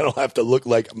least I don't have to look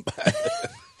like,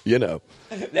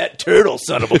 that turtle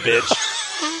son of a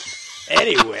bitch.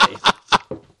 Anyway.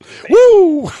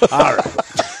 Woo! All right.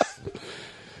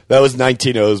 That was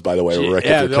 19 O's, by the way, Rick.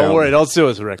 Yeah, don't worry. Don't sue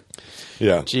us, Rick.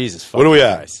 Yeah. Jesus. What are we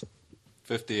at?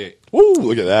 58. Woo!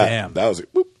 Look at that. Damn. That was it.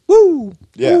 Woo! Woo!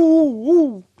 Yeah. Woo!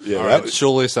 Woo! Yeah. All right,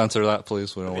 surely censor that,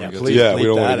 please. We don't want to get. Yeah, we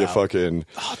don't want to get fucking.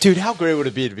 Oh, dude, how great would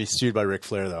it be to be sued by Ric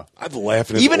Flair, though? I'd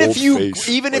laugh in his even old if you, face.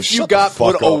 even if you got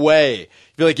put away,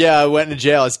 you'd be like, "Yeah, I went into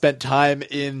jail. I spent time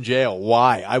in jail.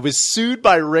 Why? I was sued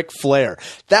by Ric Flair.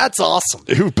 That's awesome.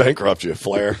 Who bankrupted you,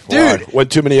 Flair? Dude, why?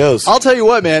 Went too many O's. I'll tell you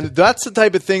what, man. That's the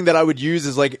type of thing that I would use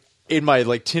as like in my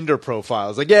like Tinder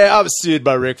profiles. Like, yeah, I was sued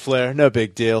by Ric Flair. No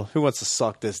big deal. Who wants to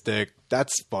suck this dick?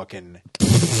 That's fucking.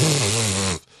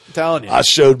 I'm telling you. I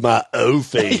showed my O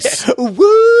face.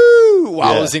 Woo!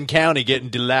 While I was in county getting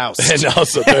deloused. And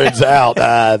also turns out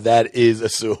that is a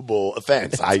suable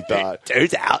offense, I thought.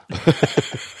 Turns out.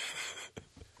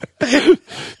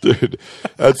 Dude,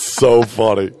 that's so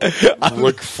funny.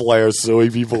 Ric Flair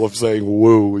suing people of saying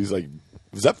woo. He's like,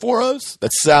 was that 4 O's?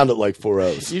 That sounded like 4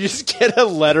 O's. You just get a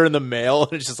letter in the mail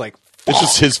and it's just like, It's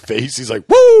just his face. He's like,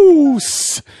 woo!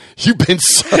 You've been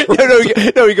served.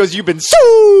 No, he goes, you've been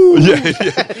sued.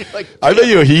 Yeah. Like, I bet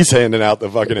you he's handing out the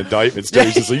fucking indictments. Too.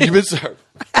 He's just like, you've been served.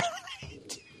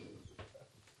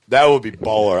 That would be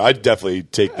baller. I'd definitely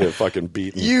take the fucking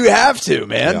beating. You have to,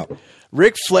 man. Yeah.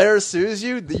 Ric Flair sues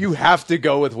you, you have to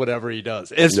go with whatever he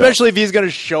does. Especially if he's going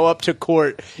to show up to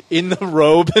court in the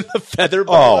robe and the feather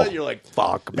boa. You're like,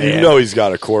 fuck, man. You know he's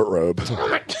got a court robe.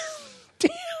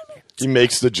 He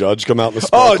makes the judge come out in the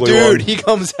sparkly one. He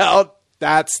comes out.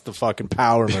 That's the fucking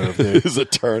power move, dude. His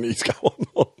attorney's got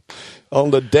one on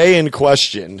the day in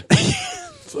question.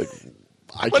 It's like,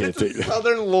 I can't take that.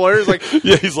 Southern lawyer's like,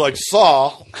 yeah, he's like,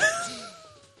 saw.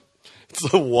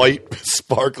 It's a white,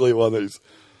 sparkly one. That he's,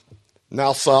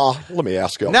 now, saw. Let me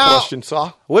ask you a question,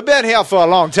 saw. We've been here for a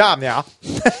long time now.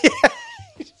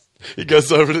 He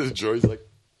goes over to the jury. He's like,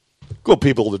 good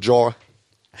people to the jury.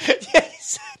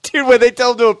 Yes. Dude, when they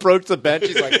tell him to approach the bench,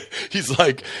 he's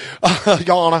like,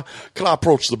 Your Honor, can I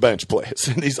approach the bench, please?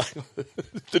 And he's like,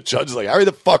 the judge is like, hurry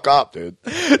the fuck up, dude.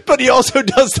 But he also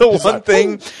does the one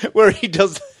thing where he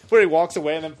walks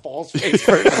away and then falls face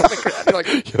first on the ground. You're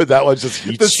like, yo, that one's just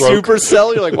heat the stroke.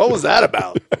 supercell. You're like, what was that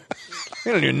about?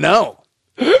 I don't even know.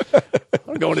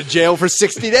 I'm going to jail for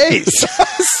 60 days.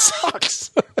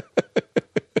 Sucks.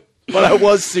 But I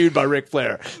was sued by Ric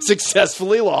Flair.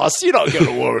 Successfully lost. You don't go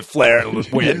to war with Flair and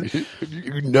win.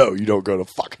 You know you don't go to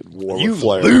fucking war with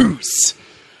Flair. You lose.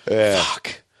 Yeah.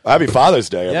 Fuck. Happy Father's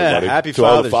Day, everybody. Yeah, happy to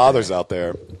all the fathers Day. Out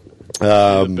there.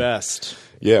 You're the best.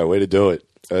 Yeah, way to do it.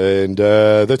 And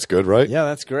that's good, right? Yeah,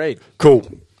 that's great. Cool.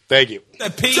 Thank you. I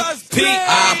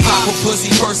pop a pussy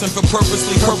person for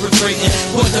purposely perpetrating.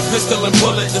 Point the pistol and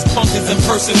bullet, this punk is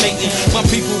impersonating. My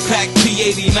people pack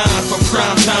P89 for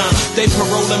prime time. They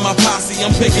paroling my posse,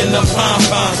 I'm picking up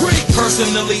pom-pom.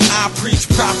 Personally, I preach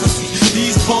prophecy.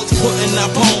 These punks putting out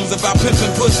poems about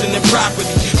pimping, pushing, and property.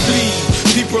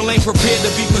 Please, people ain't prepared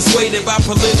to be persuaded by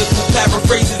political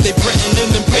paraphrases they printing in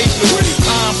them papers.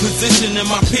 I'm positioning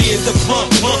my peers to pump.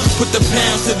 Put the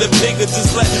pound to the bigger,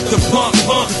 just let the pump.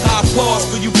 I pause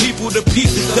for you people to peep,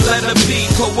 to let it be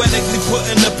poetically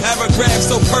putting the paragraph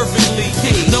so perfectly.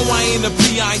 No, I ain't a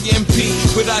PIMP,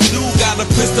 but I do got a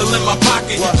pistol in my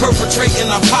pocket.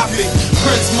 Perpetrating, I pop it.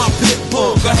 Prince, my pit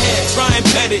bull, go ahead, try and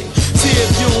pet it. See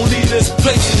if you don't leave this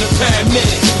place in the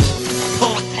paramedics.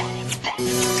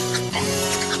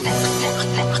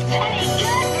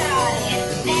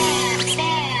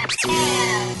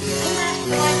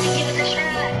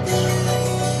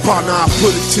 Partner, I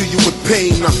put it to you with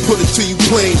pain, I put it to you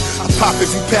plain. I pop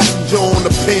every passenger on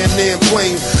the Pan Am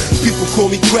plane. People call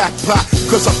me crackpot,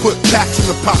 cause I put packs in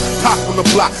the pot, pop on the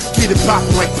block, get it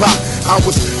poppin' like pop. I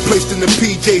was placed in the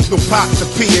PJs, no pots to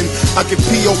pee in. I get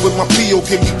P.O. with my P.O.,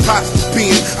 give me pots to pee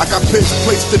in. I got pins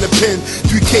placed in the pen,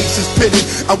 3 cases pinning.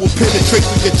 I will penetrate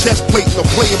through your chest plate, no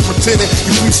playing pretending.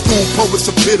 You preschool poets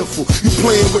are pitiful, you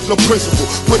playing with no principle.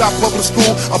 Put out public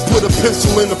school, I put a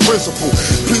pencil in the principal.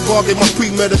 Plea bargain, my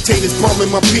premeditators, palming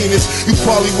my penis. You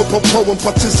probably whip a poem,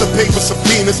 participate with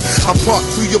subpoenas. I part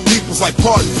through your peoples like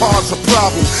pardon parts a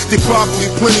problem. They probably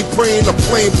plenty praying or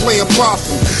playing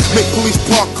possum. Make police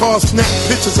park cars, snap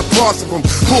pictures across of them.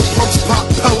 Bull pumps, pop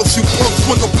pellets, you punks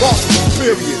with a boss,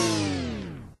 period.